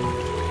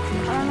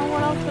don't know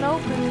what else would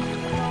open,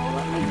 so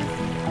let me just...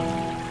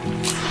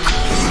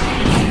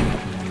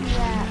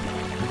 Yeah.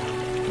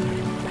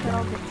 But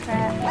I'll get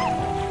trapped.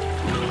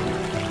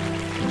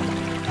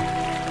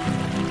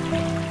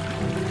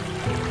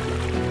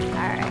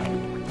 Alright.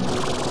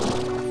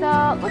 So,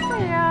 it looks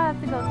like I have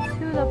to go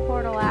to the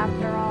portal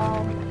after all.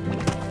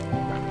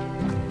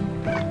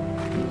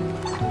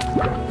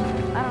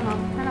 I don't know,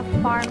 kind of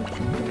farm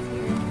chickens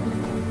here.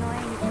 It's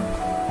annoying.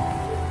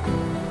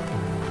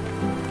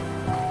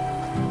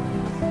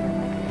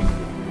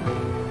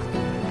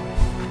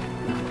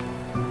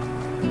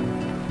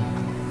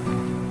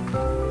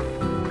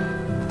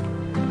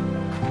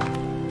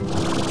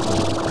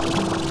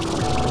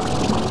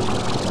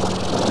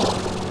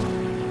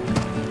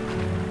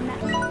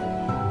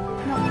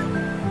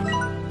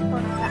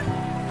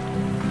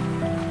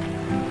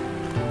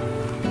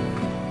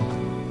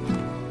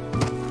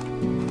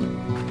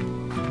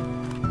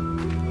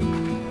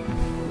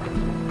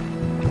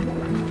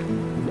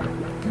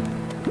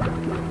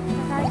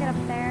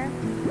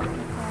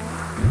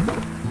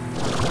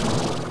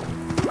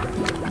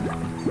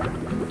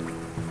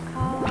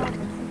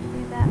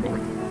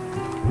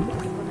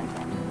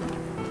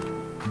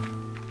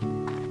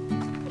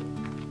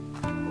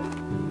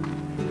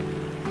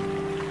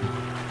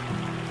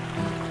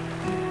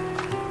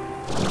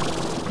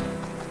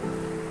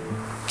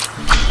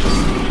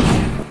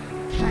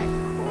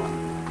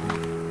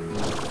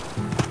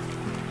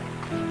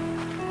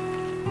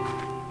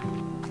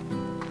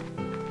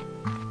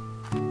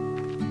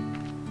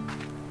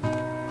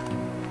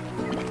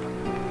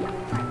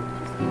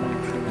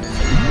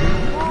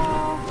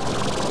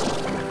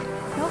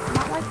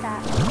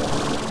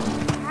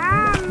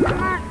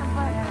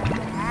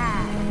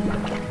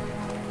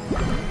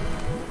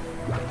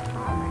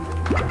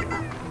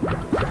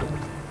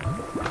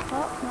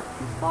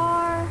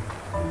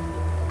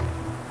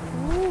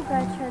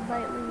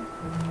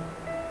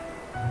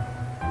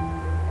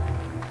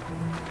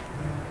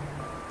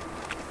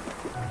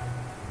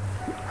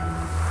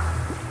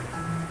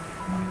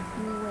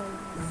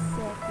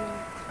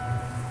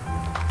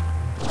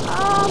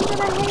 I'm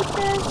gonna hate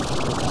this,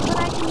 but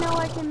I know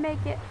I can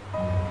make it.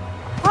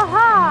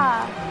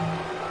 Haha!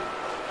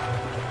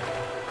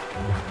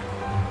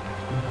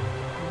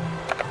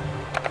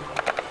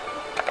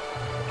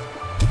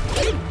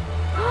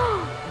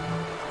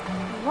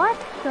 What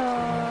the?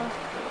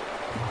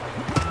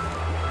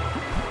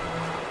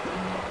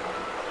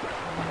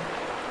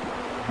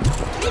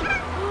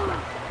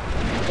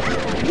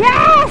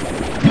 Yes!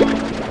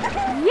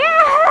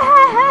 Yes!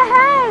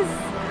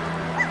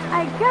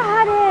 I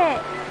got it!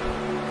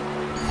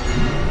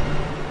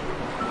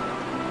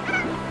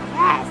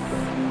 Yes!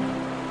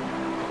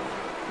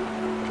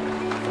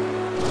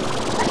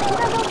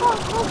 Go!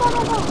 Come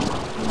on!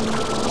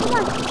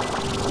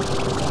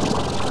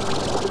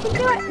 You can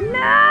do it!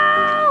 No!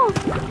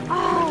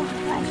 Oh,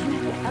 I should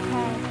make it.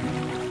 Okay.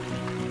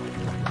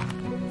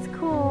 It's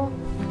cool.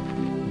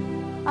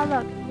 Oh,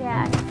 look.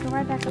 Yeah, go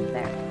right back up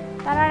there.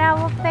 Alright, now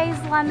we'll phase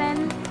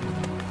Lemon.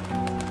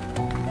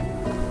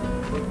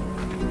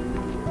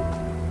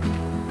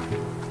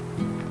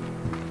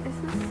 This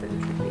is so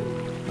trippy.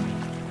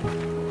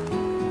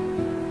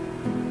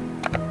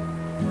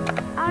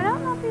 I don't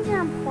know if these are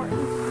important,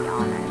 to be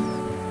honest.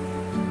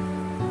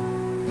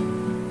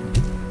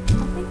 I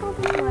think I'll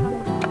just let them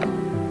go.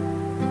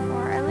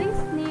 Or at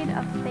least need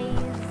a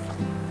phase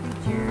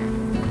feature.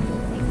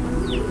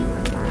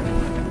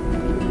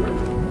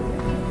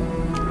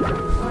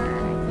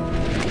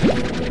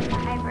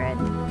 Hybrid.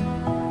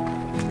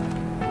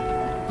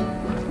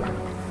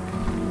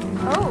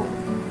 Oh,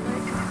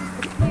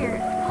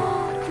 weird.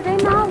 Do they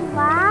not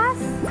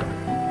last?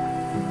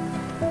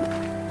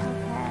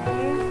 Okay.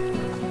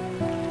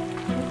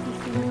 This is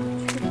tricky.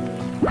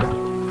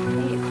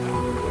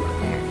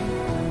 There.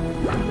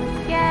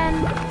 Again,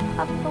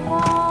 up the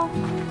wall.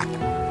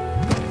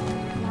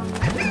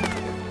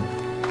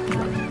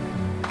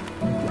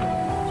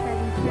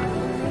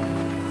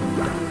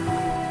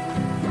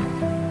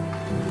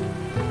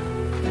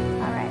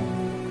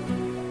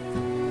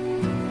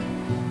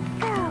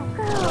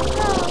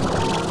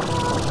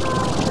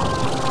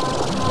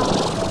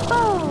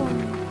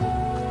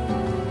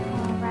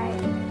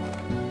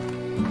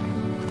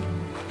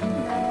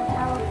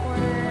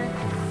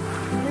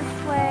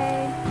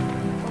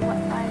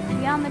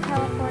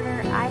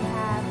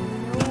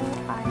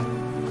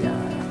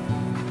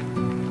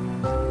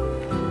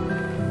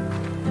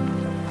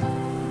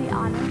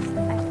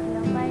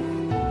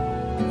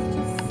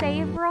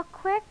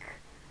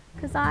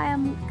 Because I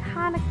am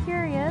kind of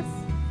curious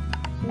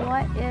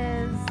what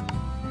is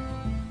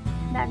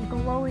that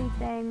glowy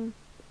thing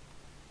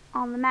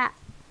on the map.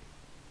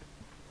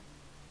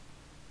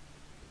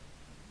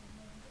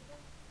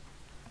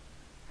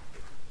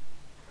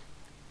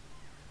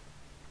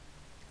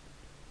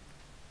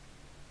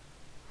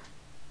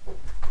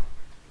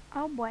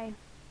 Oh boy.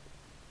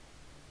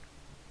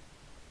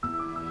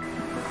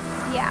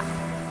 Yeah.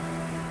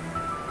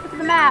 Look at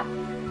the map.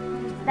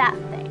 There's that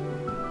thing.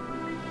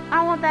 I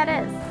don't know what that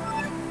is.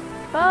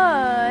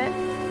 But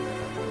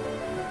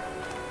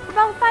we're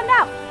about to find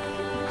out.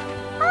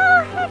 Oh,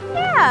 heck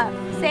yeah!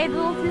 Saved a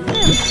little too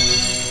soon.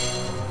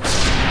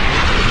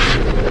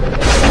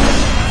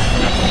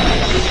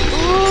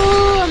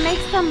 Ooh, it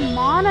makes them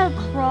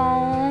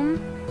monochrome.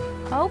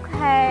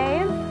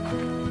 Okay.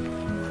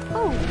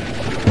 Ooh.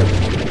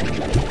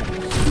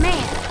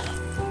 Man.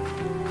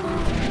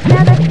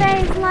 Another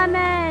phase,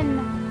 Lemon.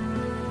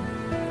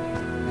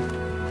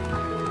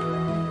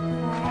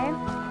 Okay.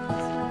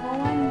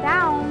 Slowing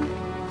down.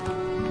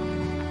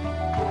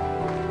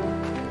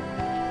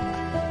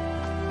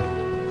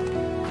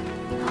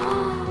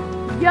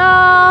 Yo,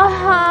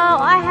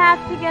 I have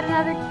to get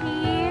another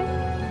key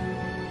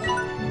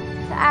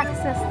to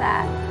access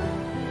that.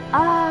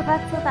 Oh,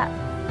 that's what that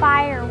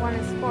fire one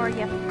is for.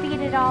 You feed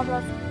it all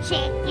those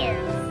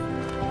chickens.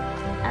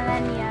 And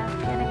then you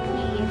get a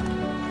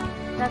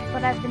key. That's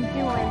what I've been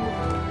doing.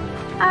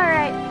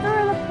 Alright,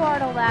 through the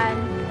portal then.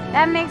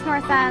 That makes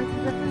more sense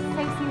because this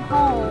takes you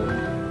home.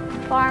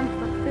 Farm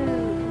for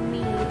food,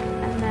 meat,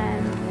 and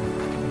then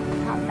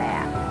come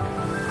back.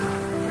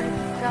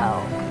 Let's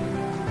go.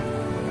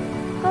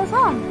 Goes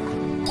home.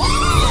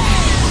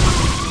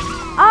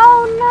 Oh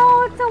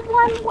no, it's a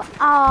one.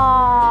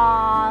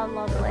 Aw,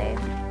 lovely.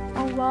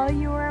 Oh, while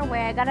you were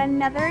away, I got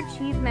another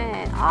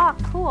achievement. Aw,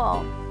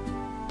 cool.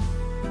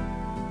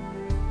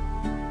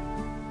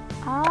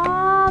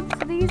 Oh,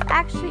 so these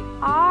actually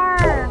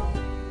are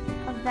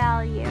of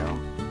value.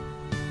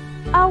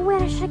 Oh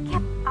wait, I should have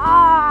kept.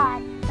 Ah,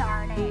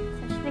 darn it!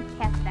 I should have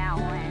kept that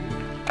one.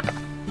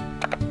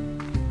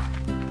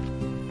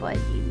 But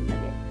you.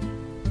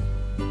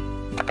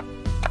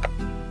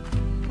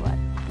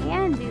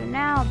 Can do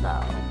now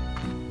though.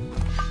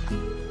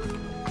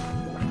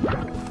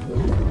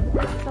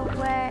 This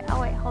away. Oh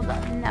wait, hold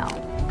up. No.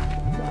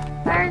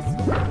 First,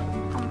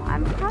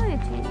 I'm probably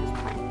gonna change this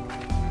plant.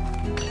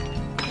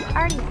 I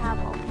already have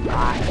a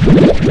lot.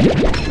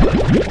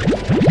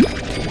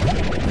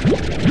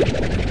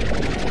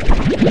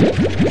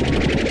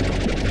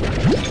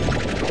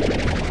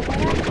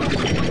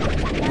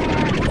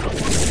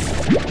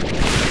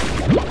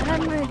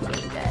 I'm gonna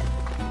change it.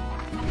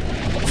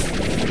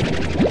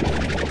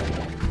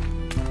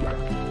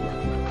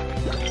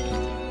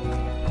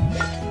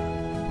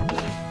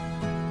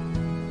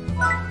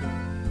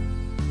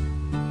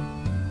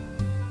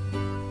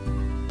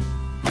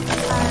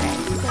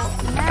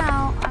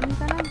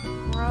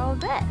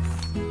 this?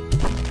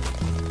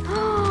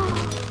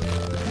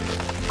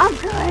 I'm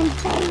growing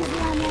phase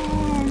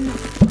lemons!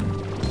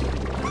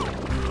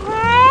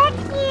 Heck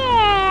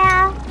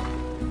yeah!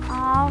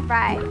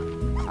 Alright.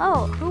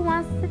 Oh, who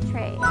wants to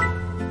trade?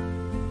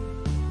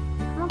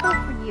 I'm gonna go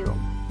for you.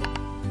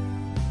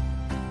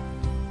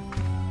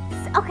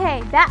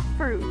 Okay, that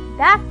fruit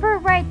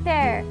right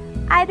there.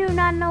 I do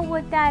not know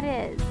what that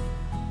is.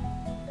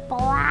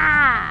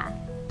 Blah.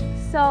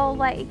 So,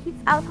 like, it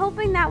keeps, I was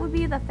hoping that would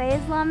be the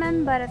phase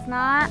lemon, but it's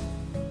not.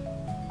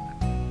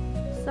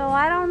 So,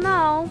 I don't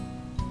know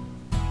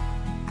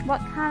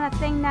what kind of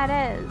thing that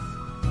is.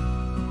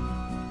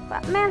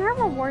 But, man, her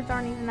rewards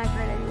aren't even that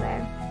great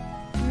anyway.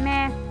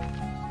 Meh.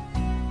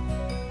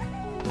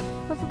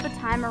 Supposed to let the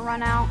timer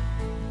run out.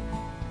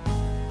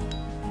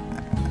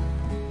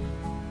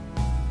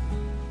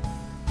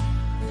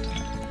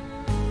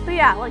 But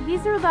yeah, like,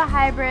 these are the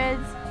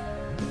hybrids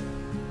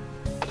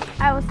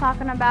I was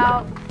talking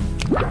about.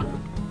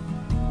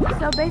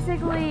 So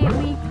basically,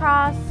 we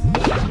cross-bred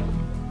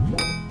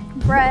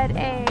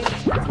a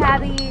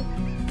tabby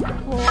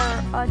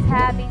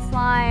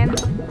slime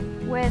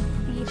with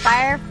the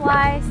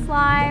firefly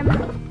slime,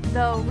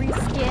 though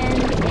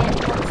reskinned, it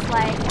looks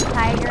like a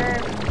tiger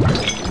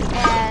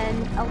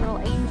and a little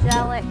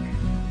angelic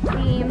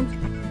themed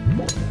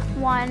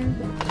one.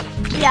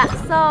 Yeah,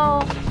 so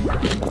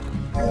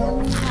let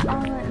me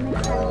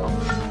try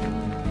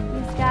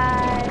these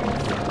guys.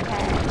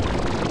 Okay.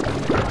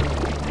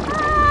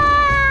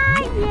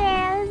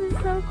 Yeah, this is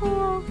so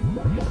cool.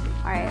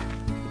 Alright,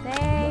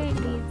 they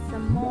need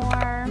some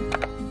more.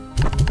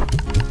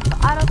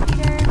 Auto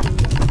feeder.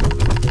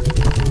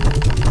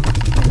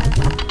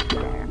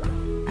 There.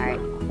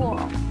 Alright, cool.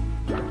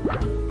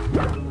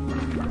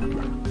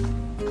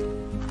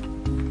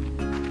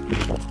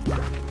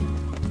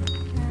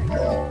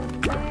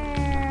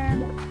 There.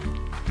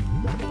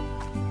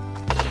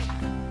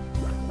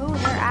 Oh,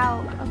 they're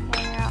out.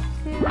 Okay, they're out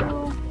too.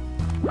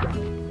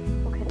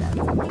 Okay, that's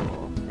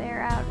cool.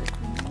 They're out as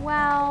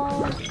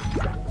well.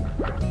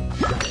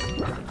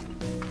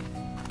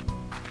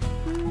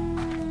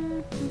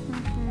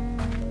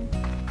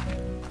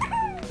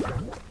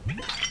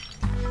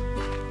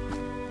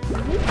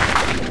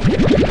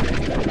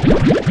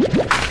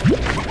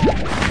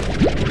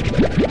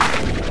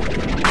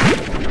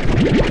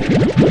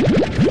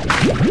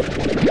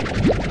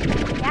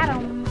 Got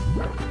 'em.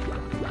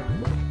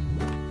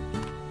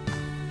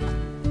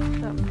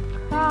 Some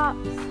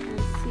crops and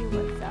see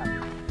what's up.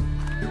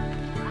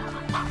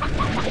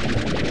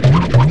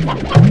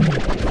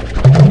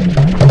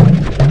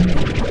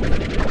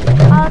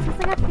 Oh, it's just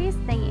like got these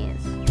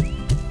thingies.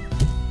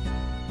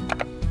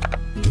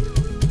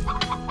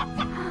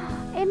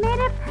 It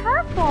made it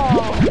purple.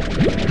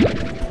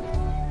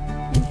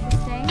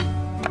 Interesting.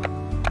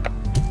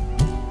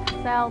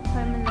 So I'll put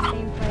them in the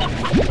same place.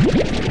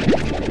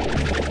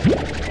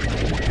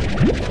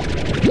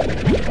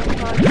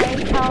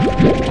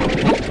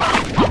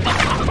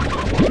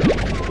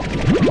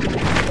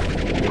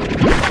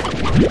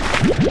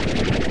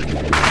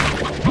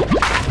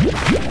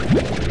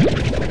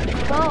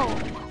 Whoa.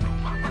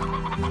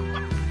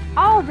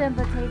 All them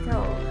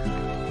potatoes.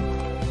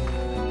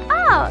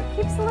 Oh, it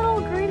keeps a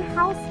little green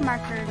house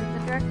marker in the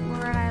direction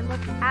where I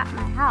look at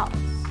my house.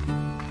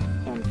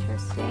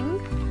 Interesting.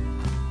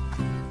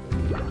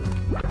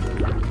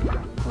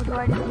 Or do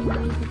I just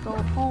need to go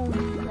home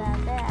that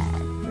bad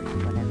for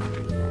whatever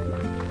reason?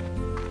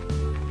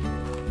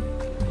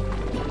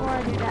 Before I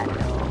do that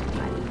though,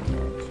 I need to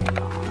check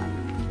on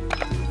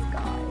these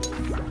guys.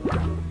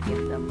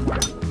 Give them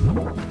one.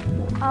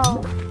 Oh,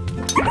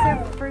 these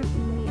are fruit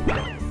mix.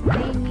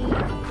 They need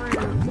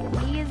fruit.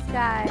 These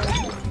guys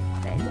need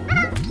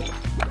veggies.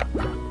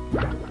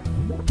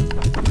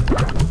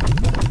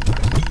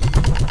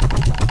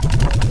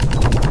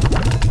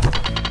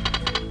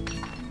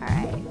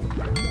 Alright.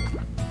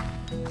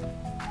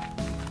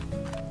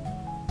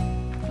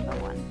 Another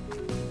one.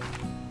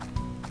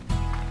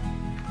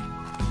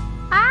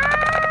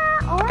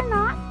 Or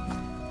not.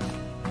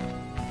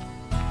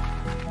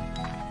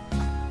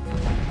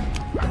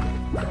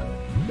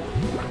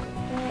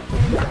 It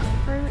is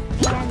fruit.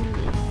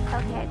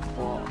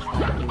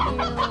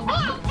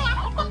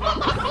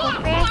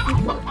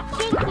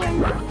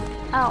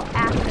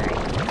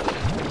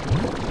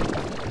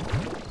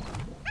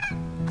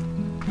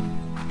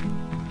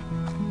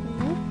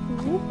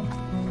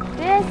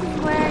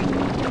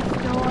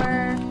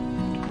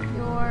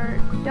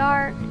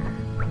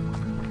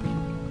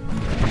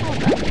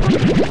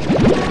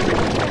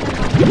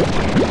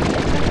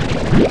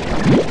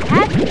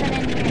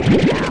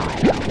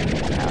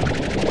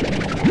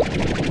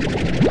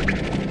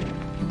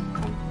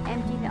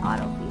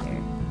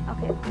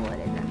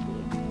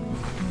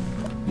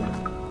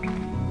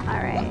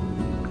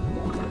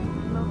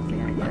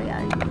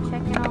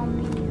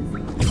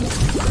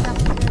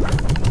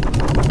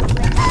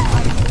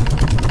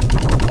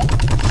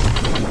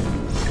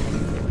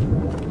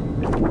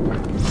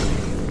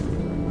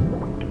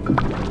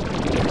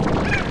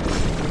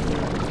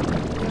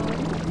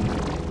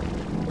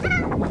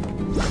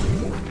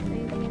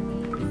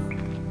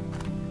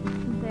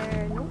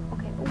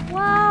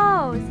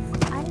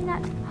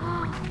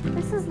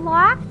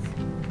 locked?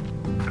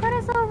 What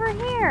is over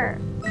here?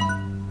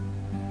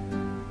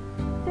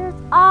 There's,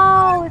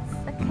 oh, it's,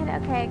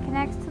 okay, it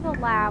connects to the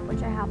lab,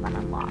 which I have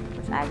unlocked,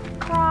 which I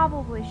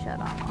probably should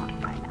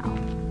unlock by now,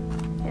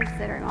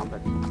 considering all the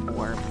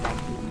orbs I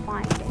keep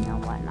finding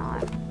and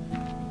whatnot.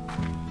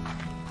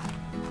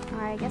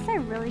 Alright, I guess I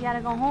really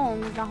gotta go home,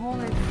 because the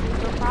home is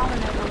super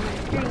prominent on my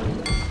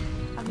screen.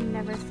 I've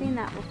never seen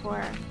that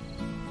before.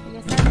 I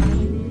guess I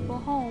really need to go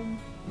home.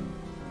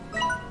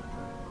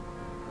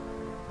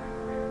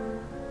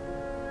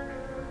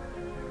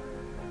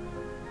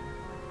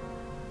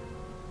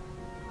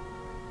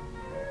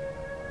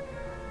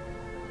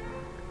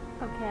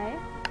 Okay.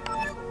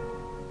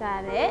 Is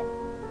that it?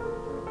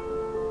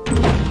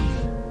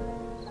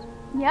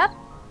 Yep.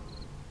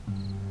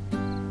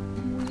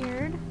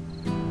 Weird.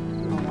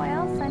 Why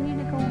else I need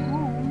to go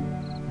home?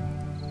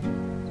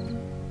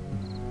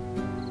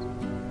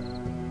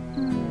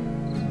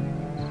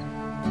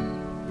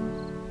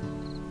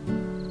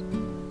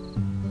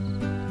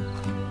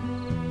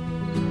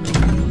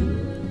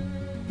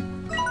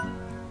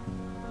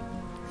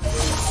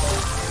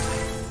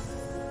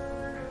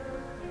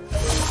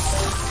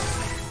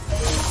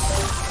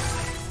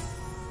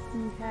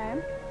 Okay.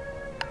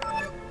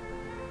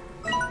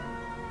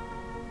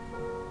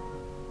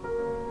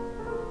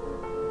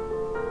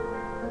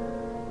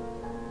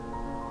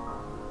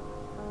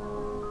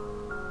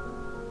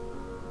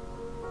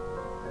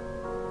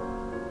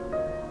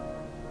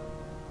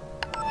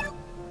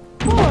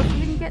 Cool, so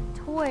we can get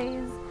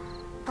toys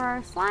for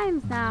our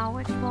slimes now,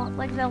 which will,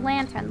 like the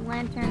lantern. The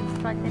lantern's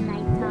for like the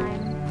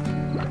nighttime.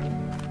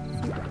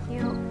 Super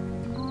cute.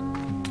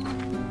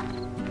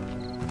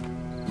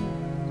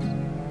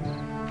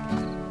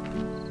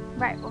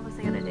 Right, what was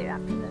I gonna do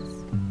after this?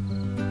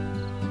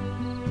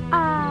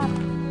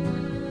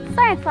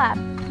 Science lab.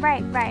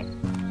 Right. Science lab.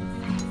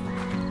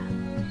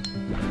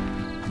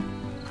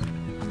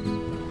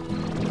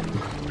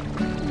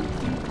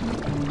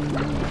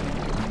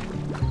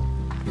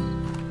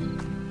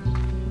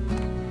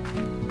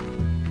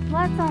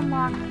 Let's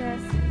unlock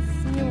this and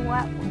see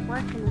what we're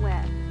working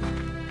with.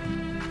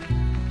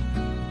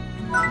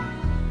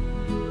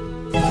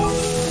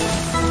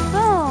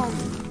 Boom!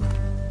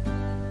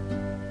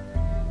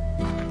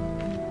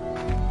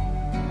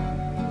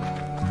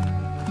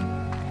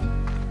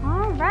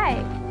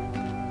 Alright.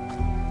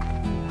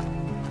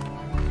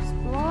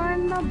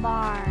 Exploring the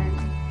barn.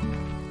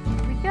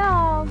 Here we go.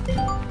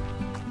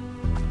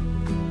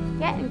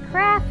 Getting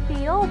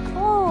crafty, oh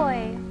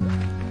boy.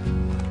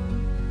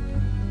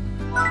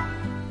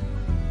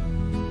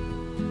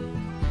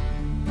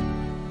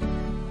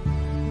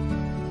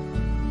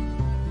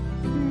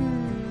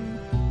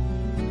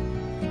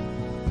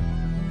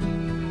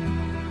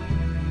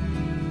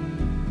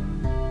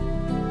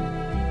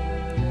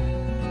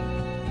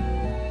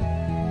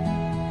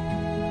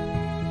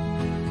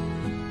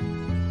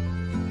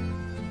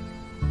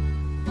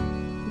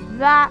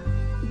 That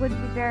would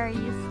be very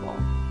useful,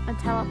 a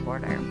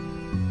teleporter.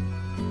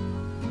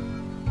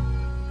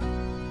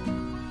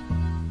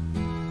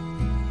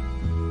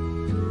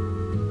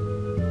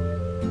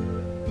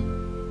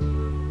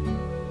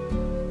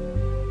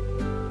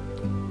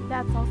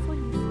 That's also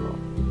useful.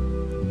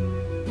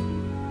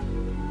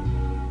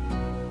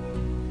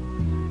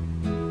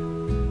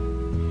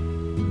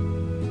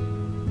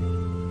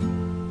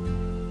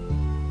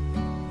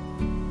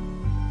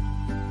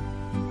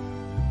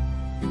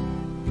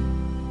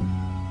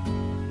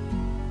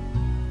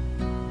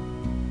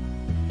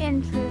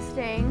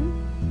 Interesting.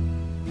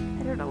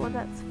 I don't know what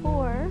that's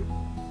for,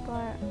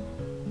 but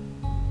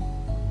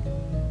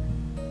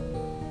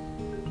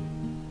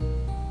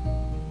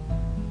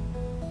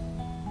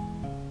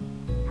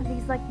are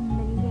these like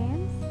mini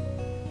games?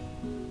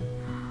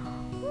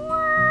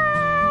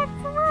 What?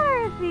 What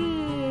are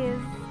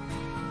these?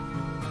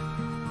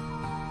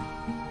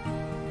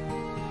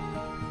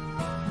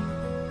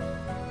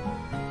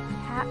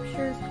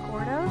 Captures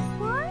Gordo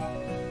slime?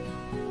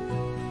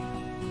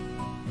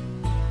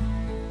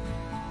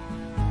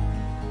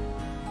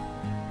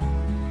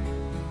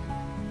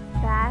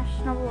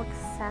 Fashionable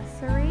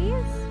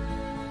accessories?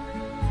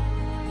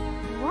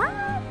 What?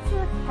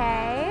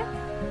 Okay.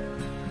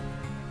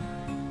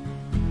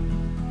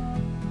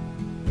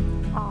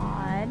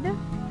 Odd.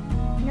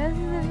 You know, this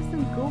is just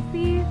some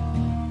goofy.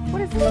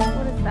 What is this?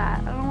 What is that?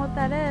 I don't know what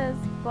that is,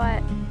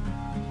 but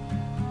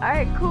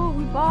alright, cool,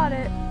 we bought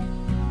it.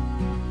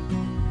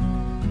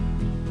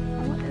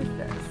 What is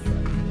this?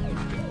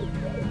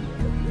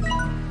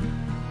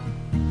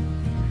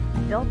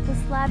 Built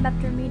this lab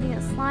after meeting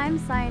a slime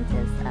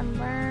scientist and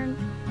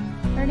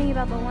learning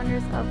about the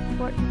wonders of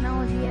port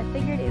technology. I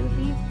figured it would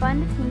be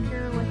fun to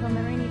tinker with on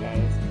the rainy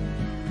days.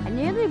 I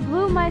nearly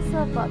blew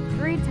myself up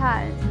 3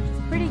 times, which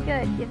is pretty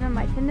good given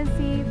my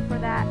tendency for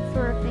that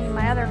sort of thing in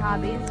my other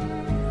hobbies.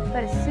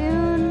 But it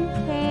soon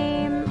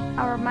came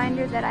a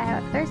reminder that I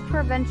have a thirst for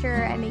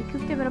adventure, and being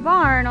cooped up in a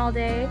barn all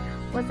day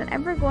wasn't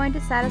ever going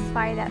to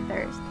satisfy that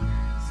thirst.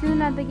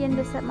 Soon I began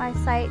to set my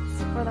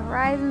sights for the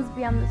horizons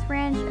beyond this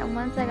ranch, and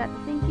once I got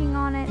to thinking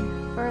on it,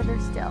 further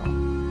still.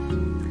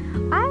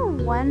 I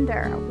wonder,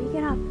 are we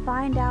gonna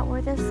find out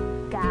where this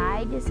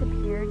guy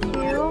disappeared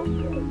to?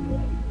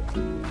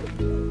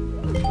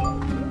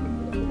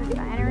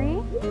 Refinery?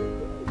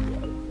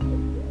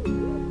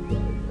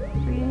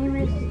 Reading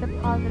resources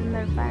deposit in the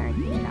refinery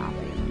cannot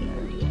be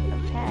removed.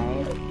 Okay.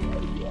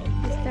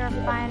 Is there a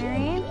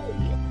refinery?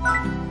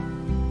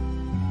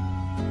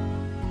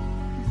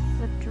 This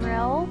is a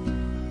drill.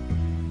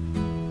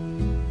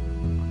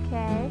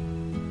 Okay.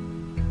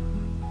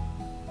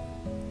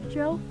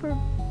 Drill for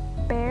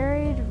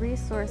buried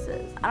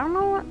resources. I don't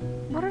know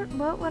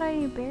what would I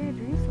need buried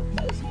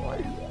resources for?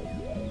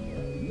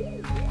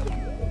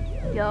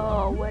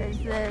 Yo, what is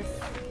this?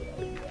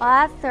 Oh,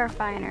 that's the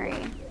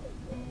refinery.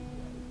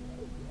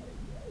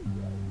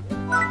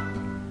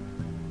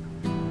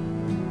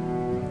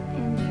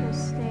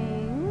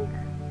 Interesting.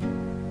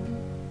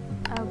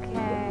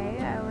 Okay,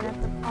 I would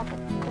have to pop a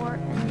port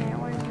in there.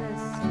 What is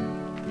this?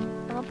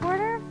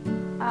 Teleporter?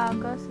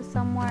 Goes to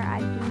somewhere I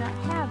do not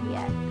have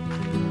yet.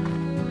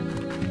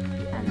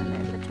 And then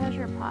there's a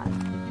treasure pod.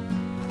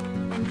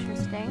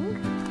 Interesting.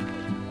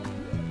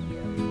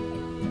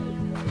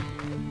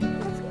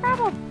 Let's grab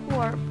a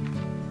port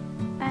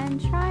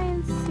and try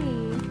and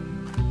see.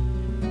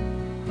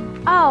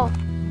 Oh,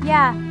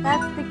 yeah,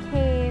 that's the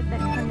cave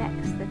that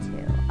connects the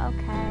two.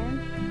 Okay.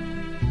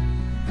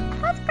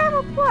 Let's grab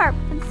a port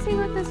and see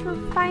what this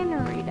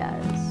refinery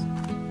does.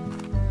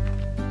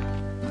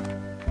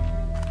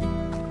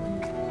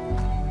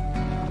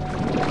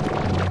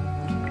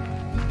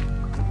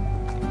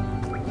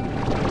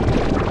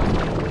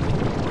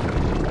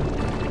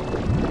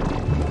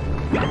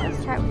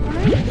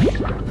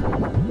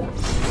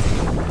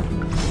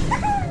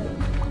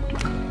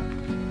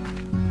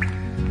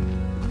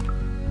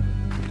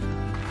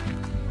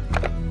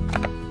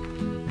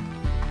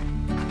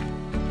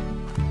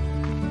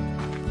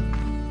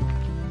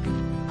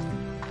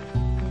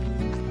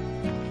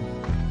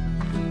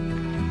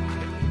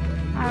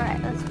 Alright,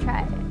 let's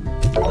try it.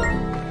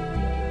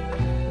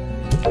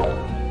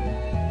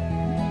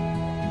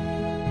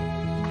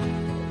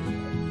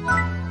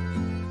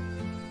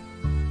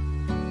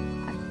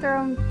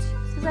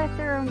 Says I've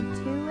thrown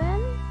 2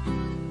 in?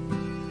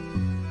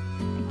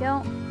 I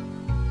don't...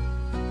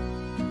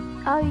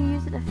 Oh, you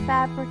use it to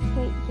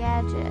fabricate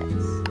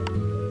gadgets.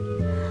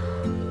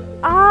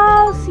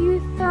 Oh, so you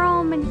throw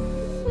them in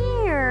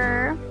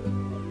here.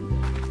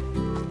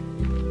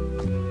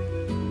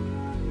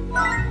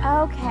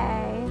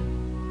 Okay.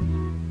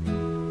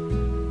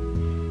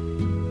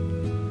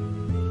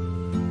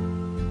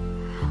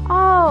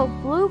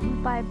 Oh,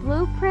 buy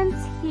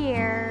blueprints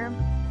here.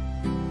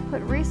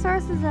 Put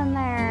resources in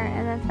there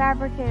and then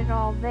fabricate it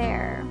all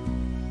there.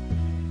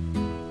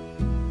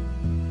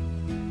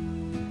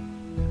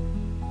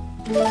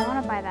 I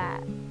want to buy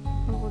that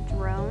little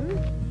drone.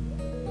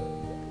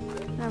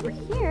 And over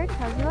here it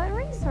tells you what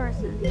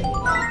resources you need.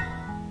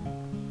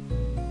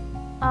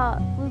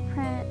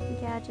 Blueprint,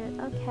 gadget,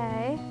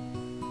 okay.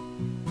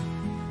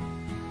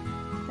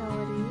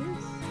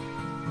 Abilities.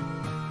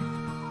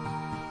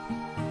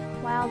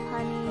 Wild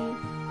honey,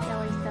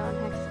 jellystone,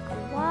 hexagon.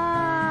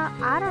 What?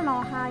 I don't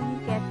know how you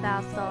get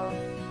that stuff. How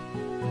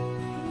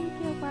do you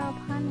get wild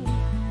honey?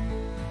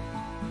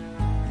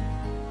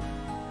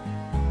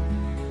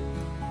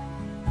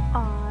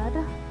 Odd.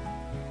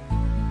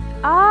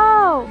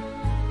 Oh!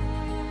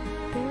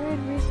 Buried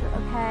resource.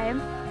 Okay. I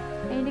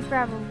need to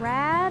grab a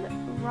rad,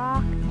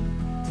 rock,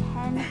 and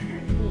 10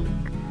 pink.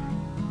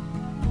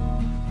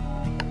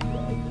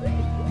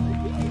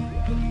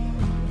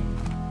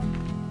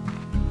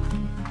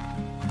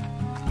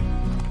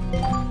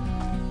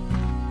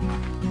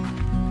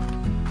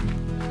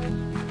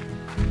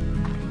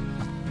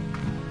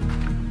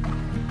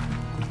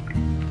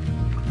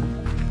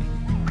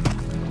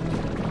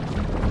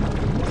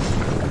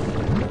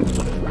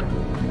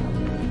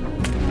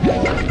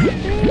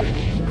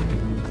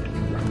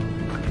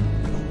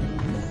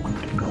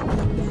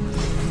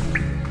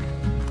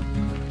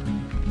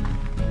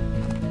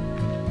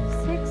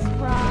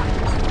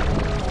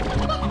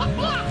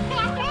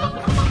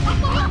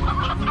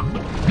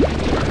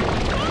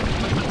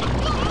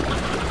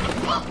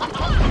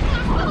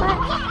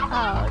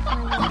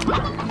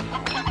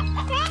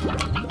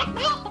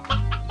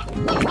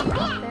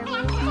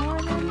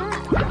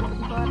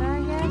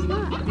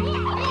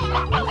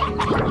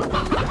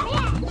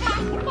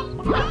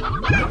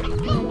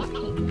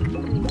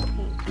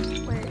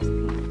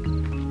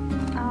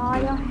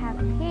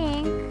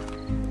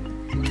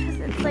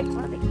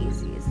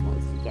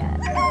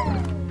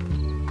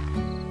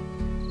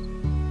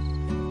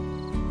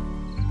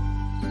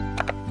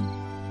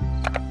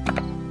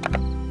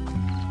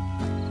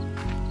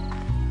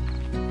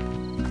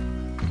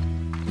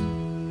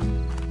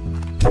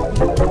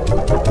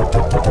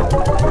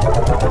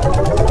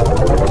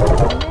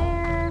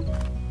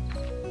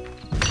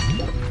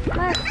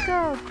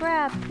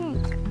 Grab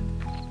pink.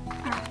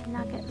 Alright,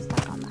 not get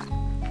stuck on that.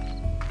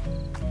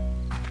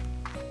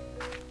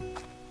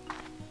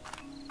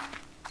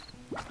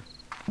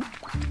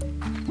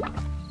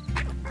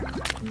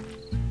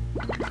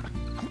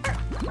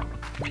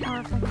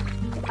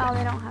 Oh,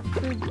 they don't have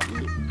food to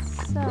eat,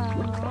 so...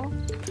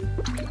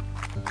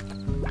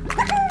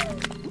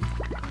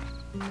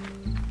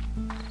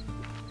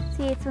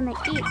 See, it's when they eat,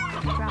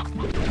 they drop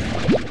these.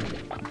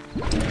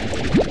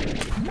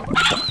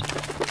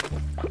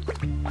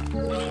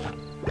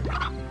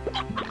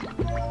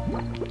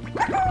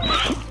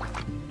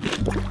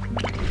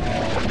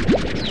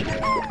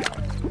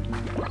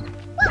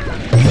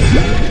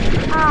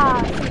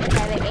 Ah,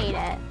 okay, they ate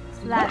it.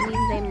 So that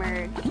means they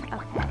merged.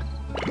 Okay.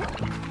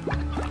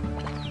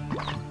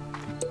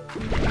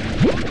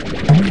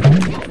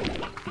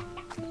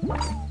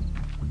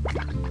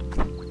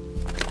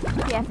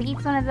 Yeah, if it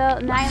eats one of the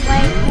 9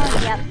 legs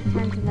ones, yep, it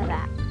turns into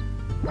that.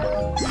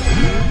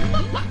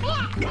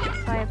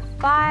 So I have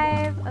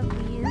 5 of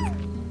these.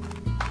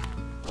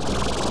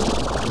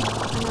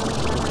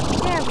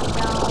 There we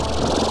go.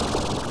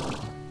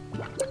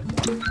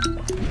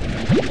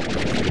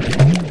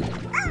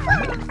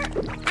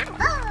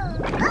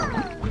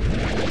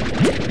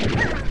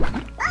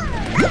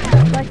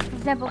 Like, for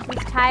example, if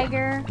this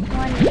tiger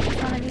one eats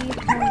one of these,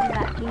 turns into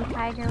that pink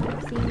tiger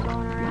we've seen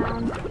going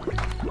around.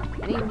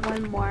 I need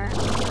one more.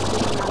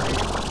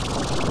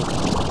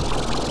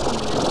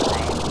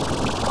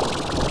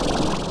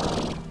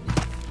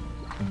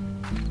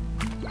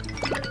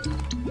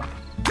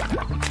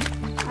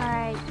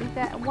 Alright, we've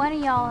got one of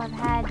y'all have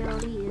had to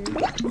leave.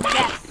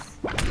 Yes!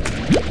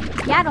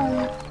 Got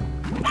 'em!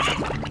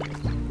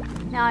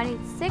 Now I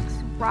need 6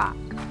 rock,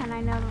 and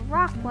I know the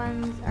rock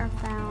ones are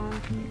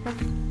found because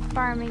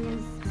farming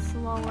is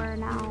slower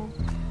now.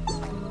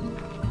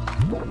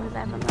 Because I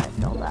haven't let it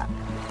build up.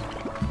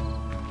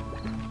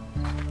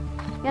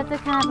 You have to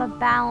kind of have a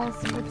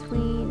balance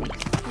between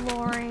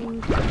exploring.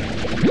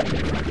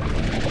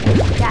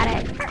 Got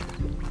it.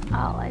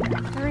 Oh, I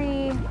got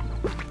 3.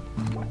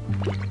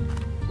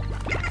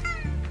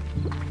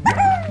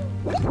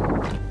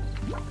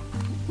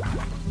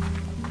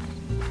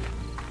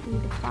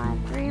 Need to find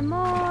 3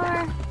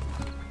 more.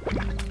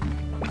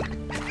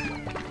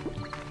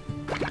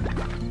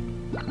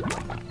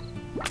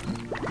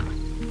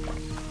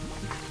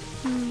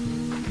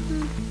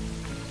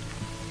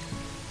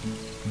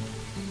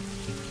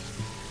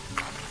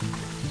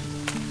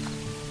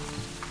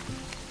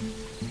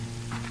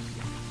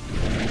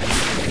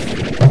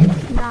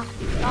 Knock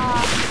these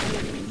off.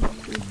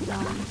 These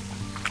done.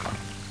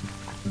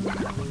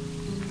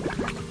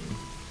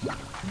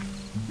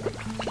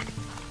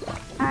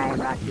 Alright,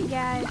 Rocky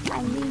guys, I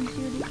need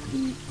you to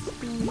eat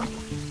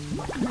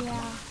things.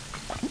 Yeah.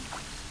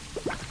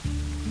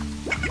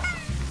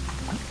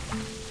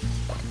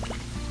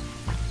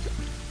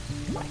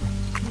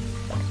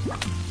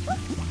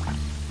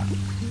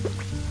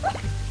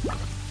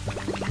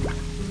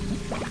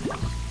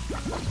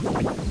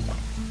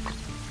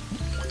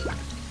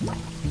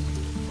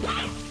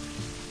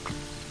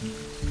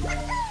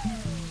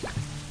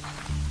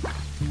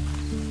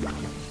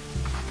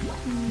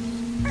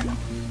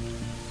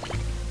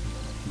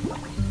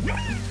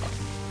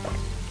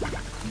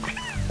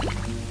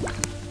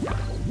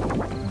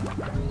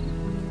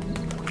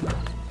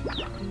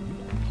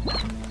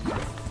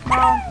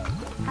 Well,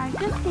 I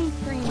just need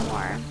 3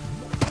 more.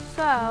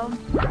 So,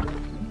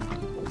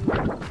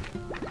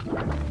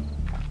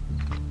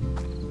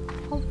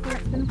 hopefully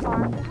it's been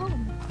far to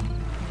home.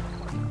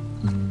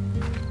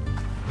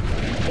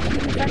 You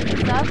can set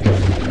these up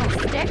with a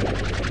stick,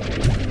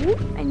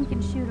 whoop, and you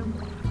can shoot them.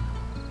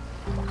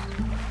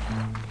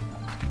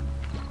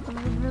 Some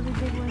of these really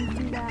big ones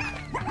do that.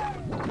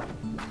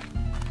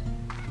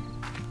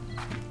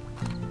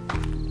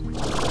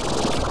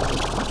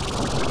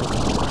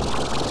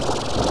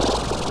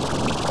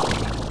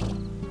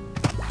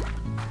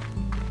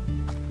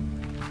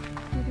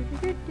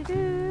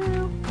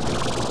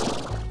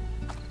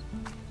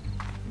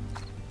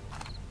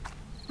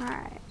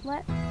 Alright,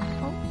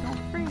 don't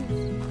freeze.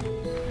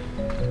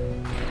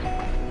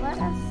 Let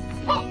us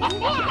see.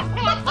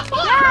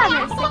 Yeah,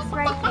 there's 6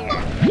 right here.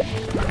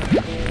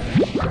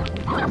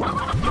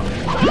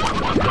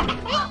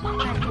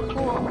 Alright,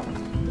 cool.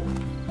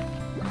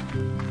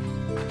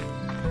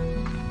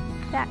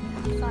 Back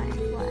to the science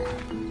lab.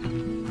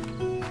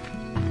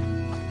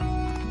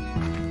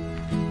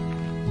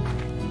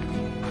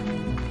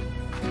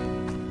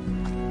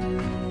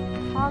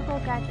 Toggle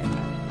gadget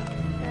mode.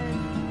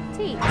 There's T.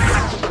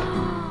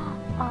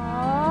 Oh.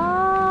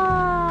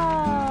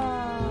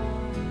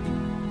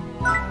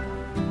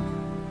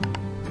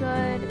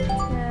 Good to know.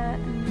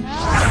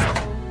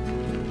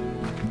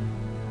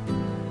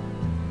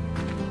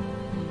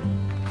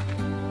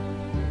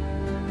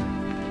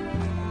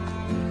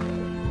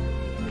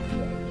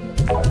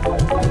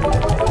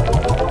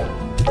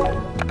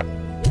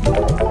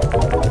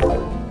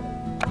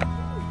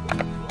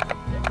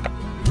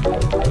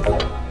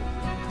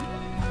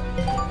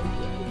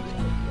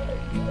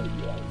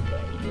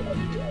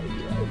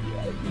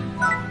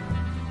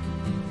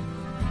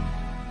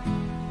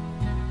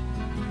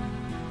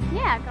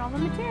 Yeah, got all the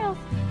materials.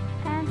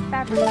 And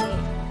fabricate.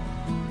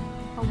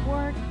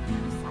 Award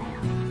for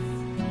science.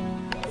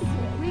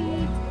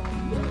 Sweet.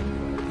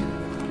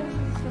 This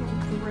is a little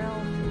drill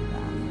to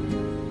them.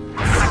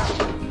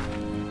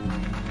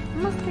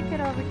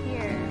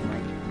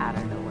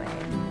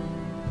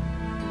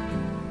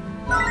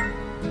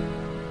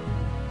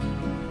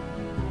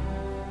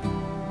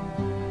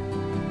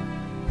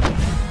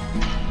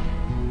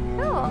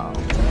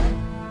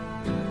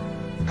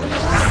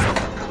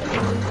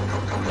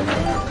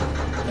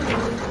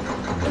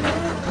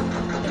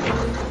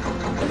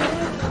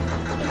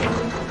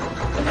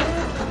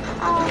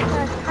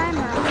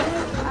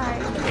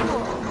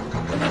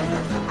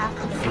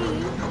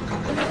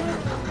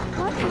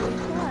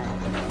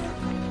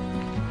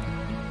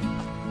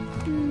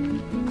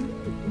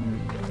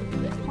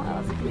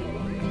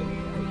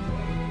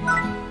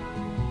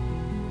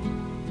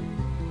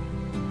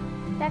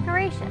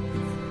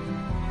 decorations.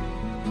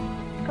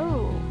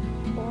 Ooh,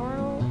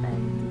 coral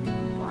and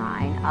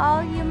brine. Oh,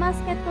 you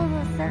must get those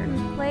at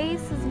certain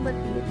places with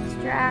the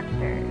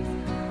extractors.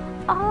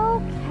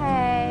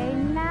 Okay,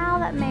 now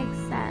that makes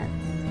sense.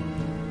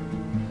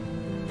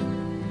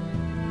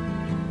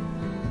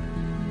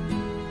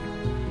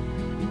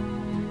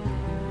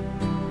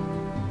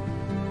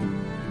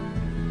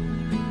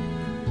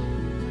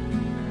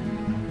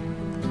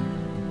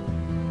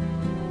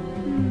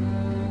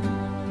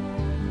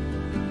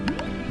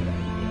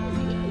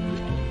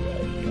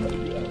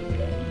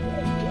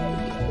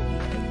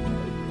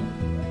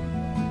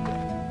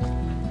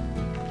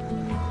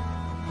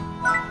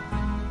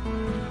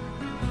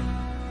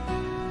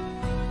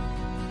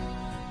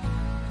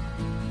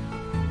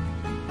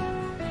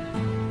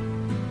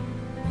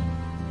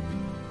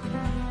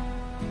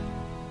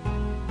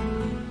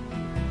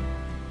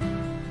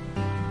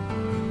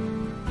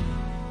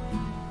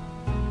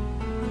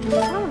 I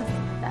don't know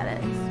what that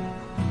is.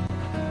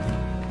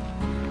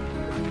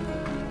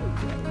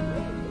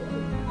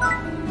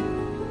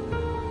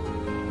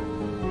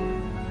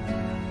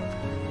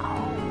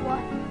 Oh,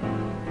 what?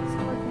 So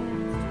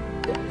advanced.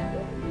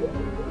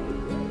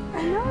 I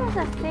know there's a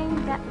thing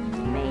that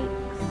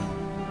makes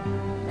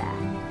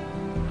that.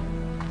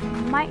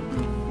 It might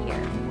be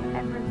here,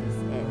 whatever this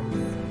is.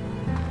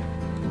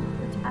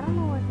 Which I don't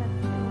know what that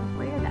thing,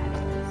 where that is.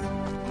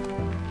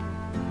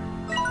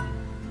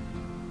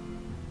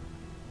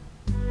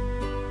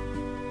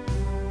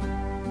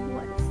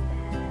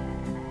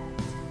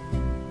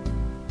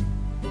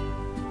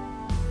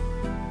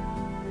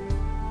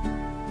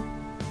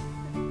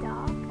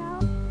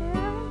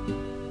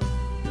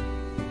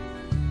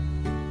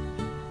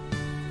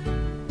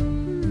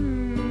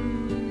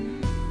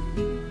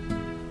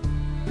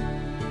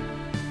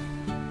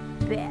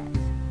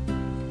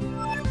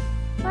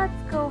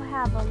 Let's go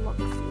have a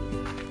look-see.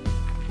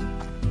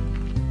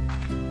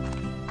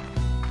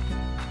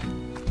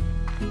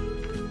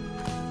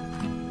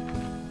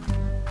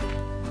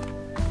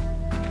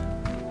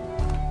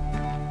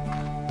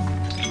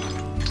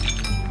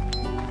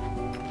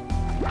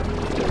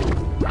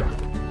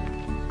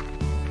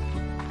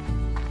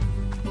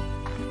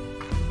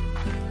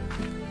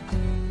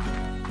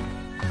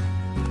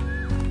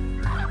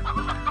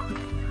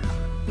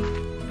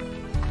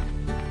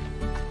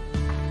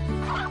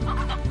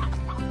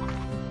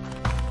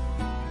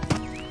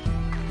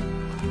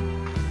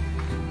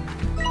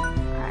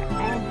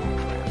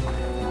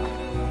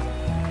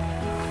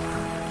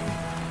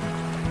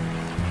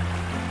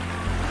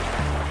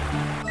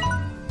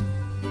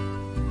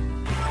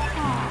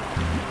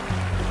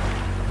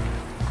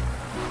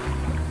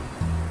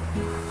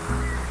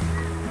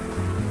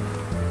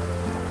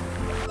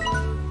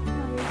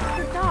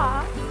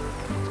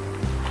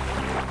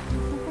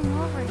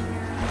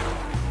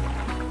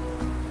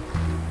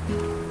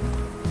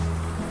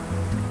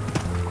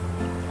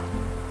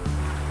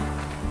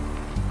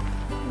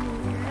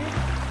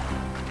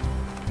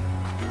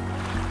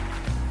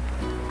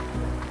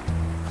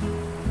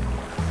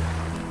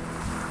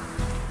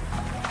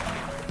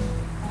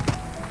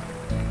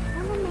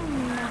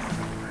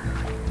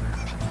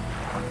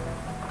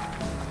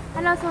 I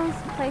know some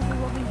places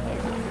will be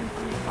hidden in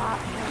some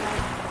spots that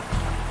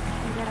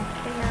you gotta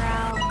figure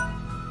out.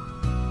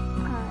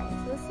 Alright,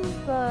 so this is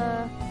the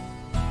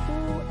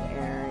pool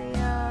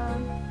area.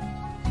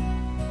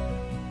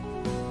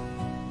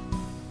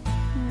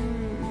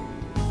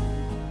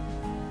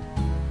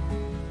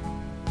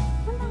 I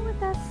wonder what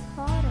that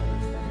spot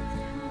is that it's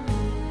telling me.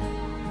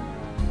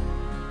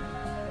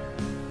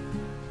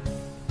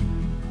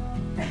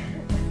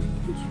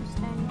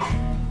 Interesting.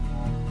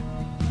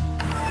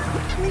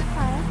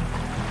 Okay.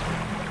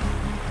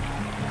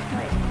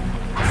 Wait.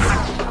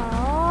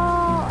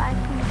 Oh, I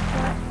can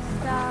put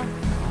stuff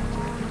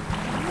along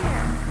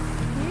here.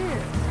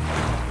 Here.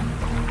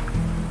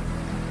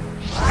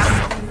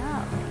 No.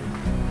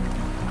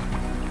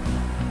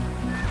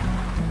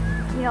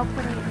 You know,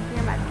 putting it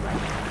here might be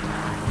like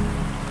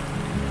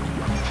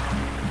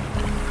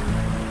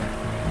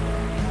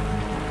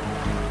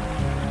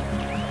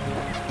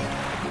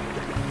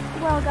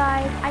well,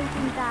 guys, I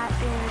think that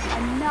is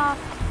enough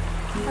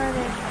for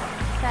this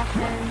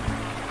session.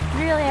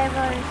 Really, I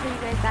wanted to show you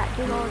guys that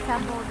big old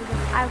temple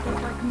because I was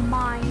like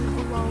mind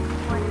blown.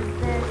 What is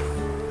this?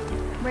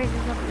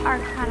 Raiders of the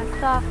Ark kind of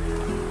stuff.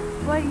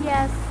 But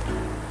yes,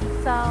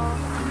 so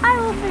I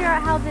will figure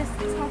out how this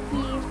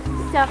techie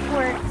stuff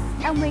works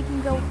and we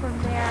can go from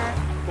there.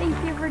 Thank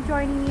you for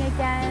joining me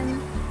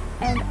again,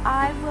 and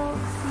I will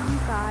see you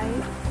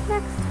guys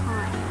next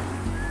time.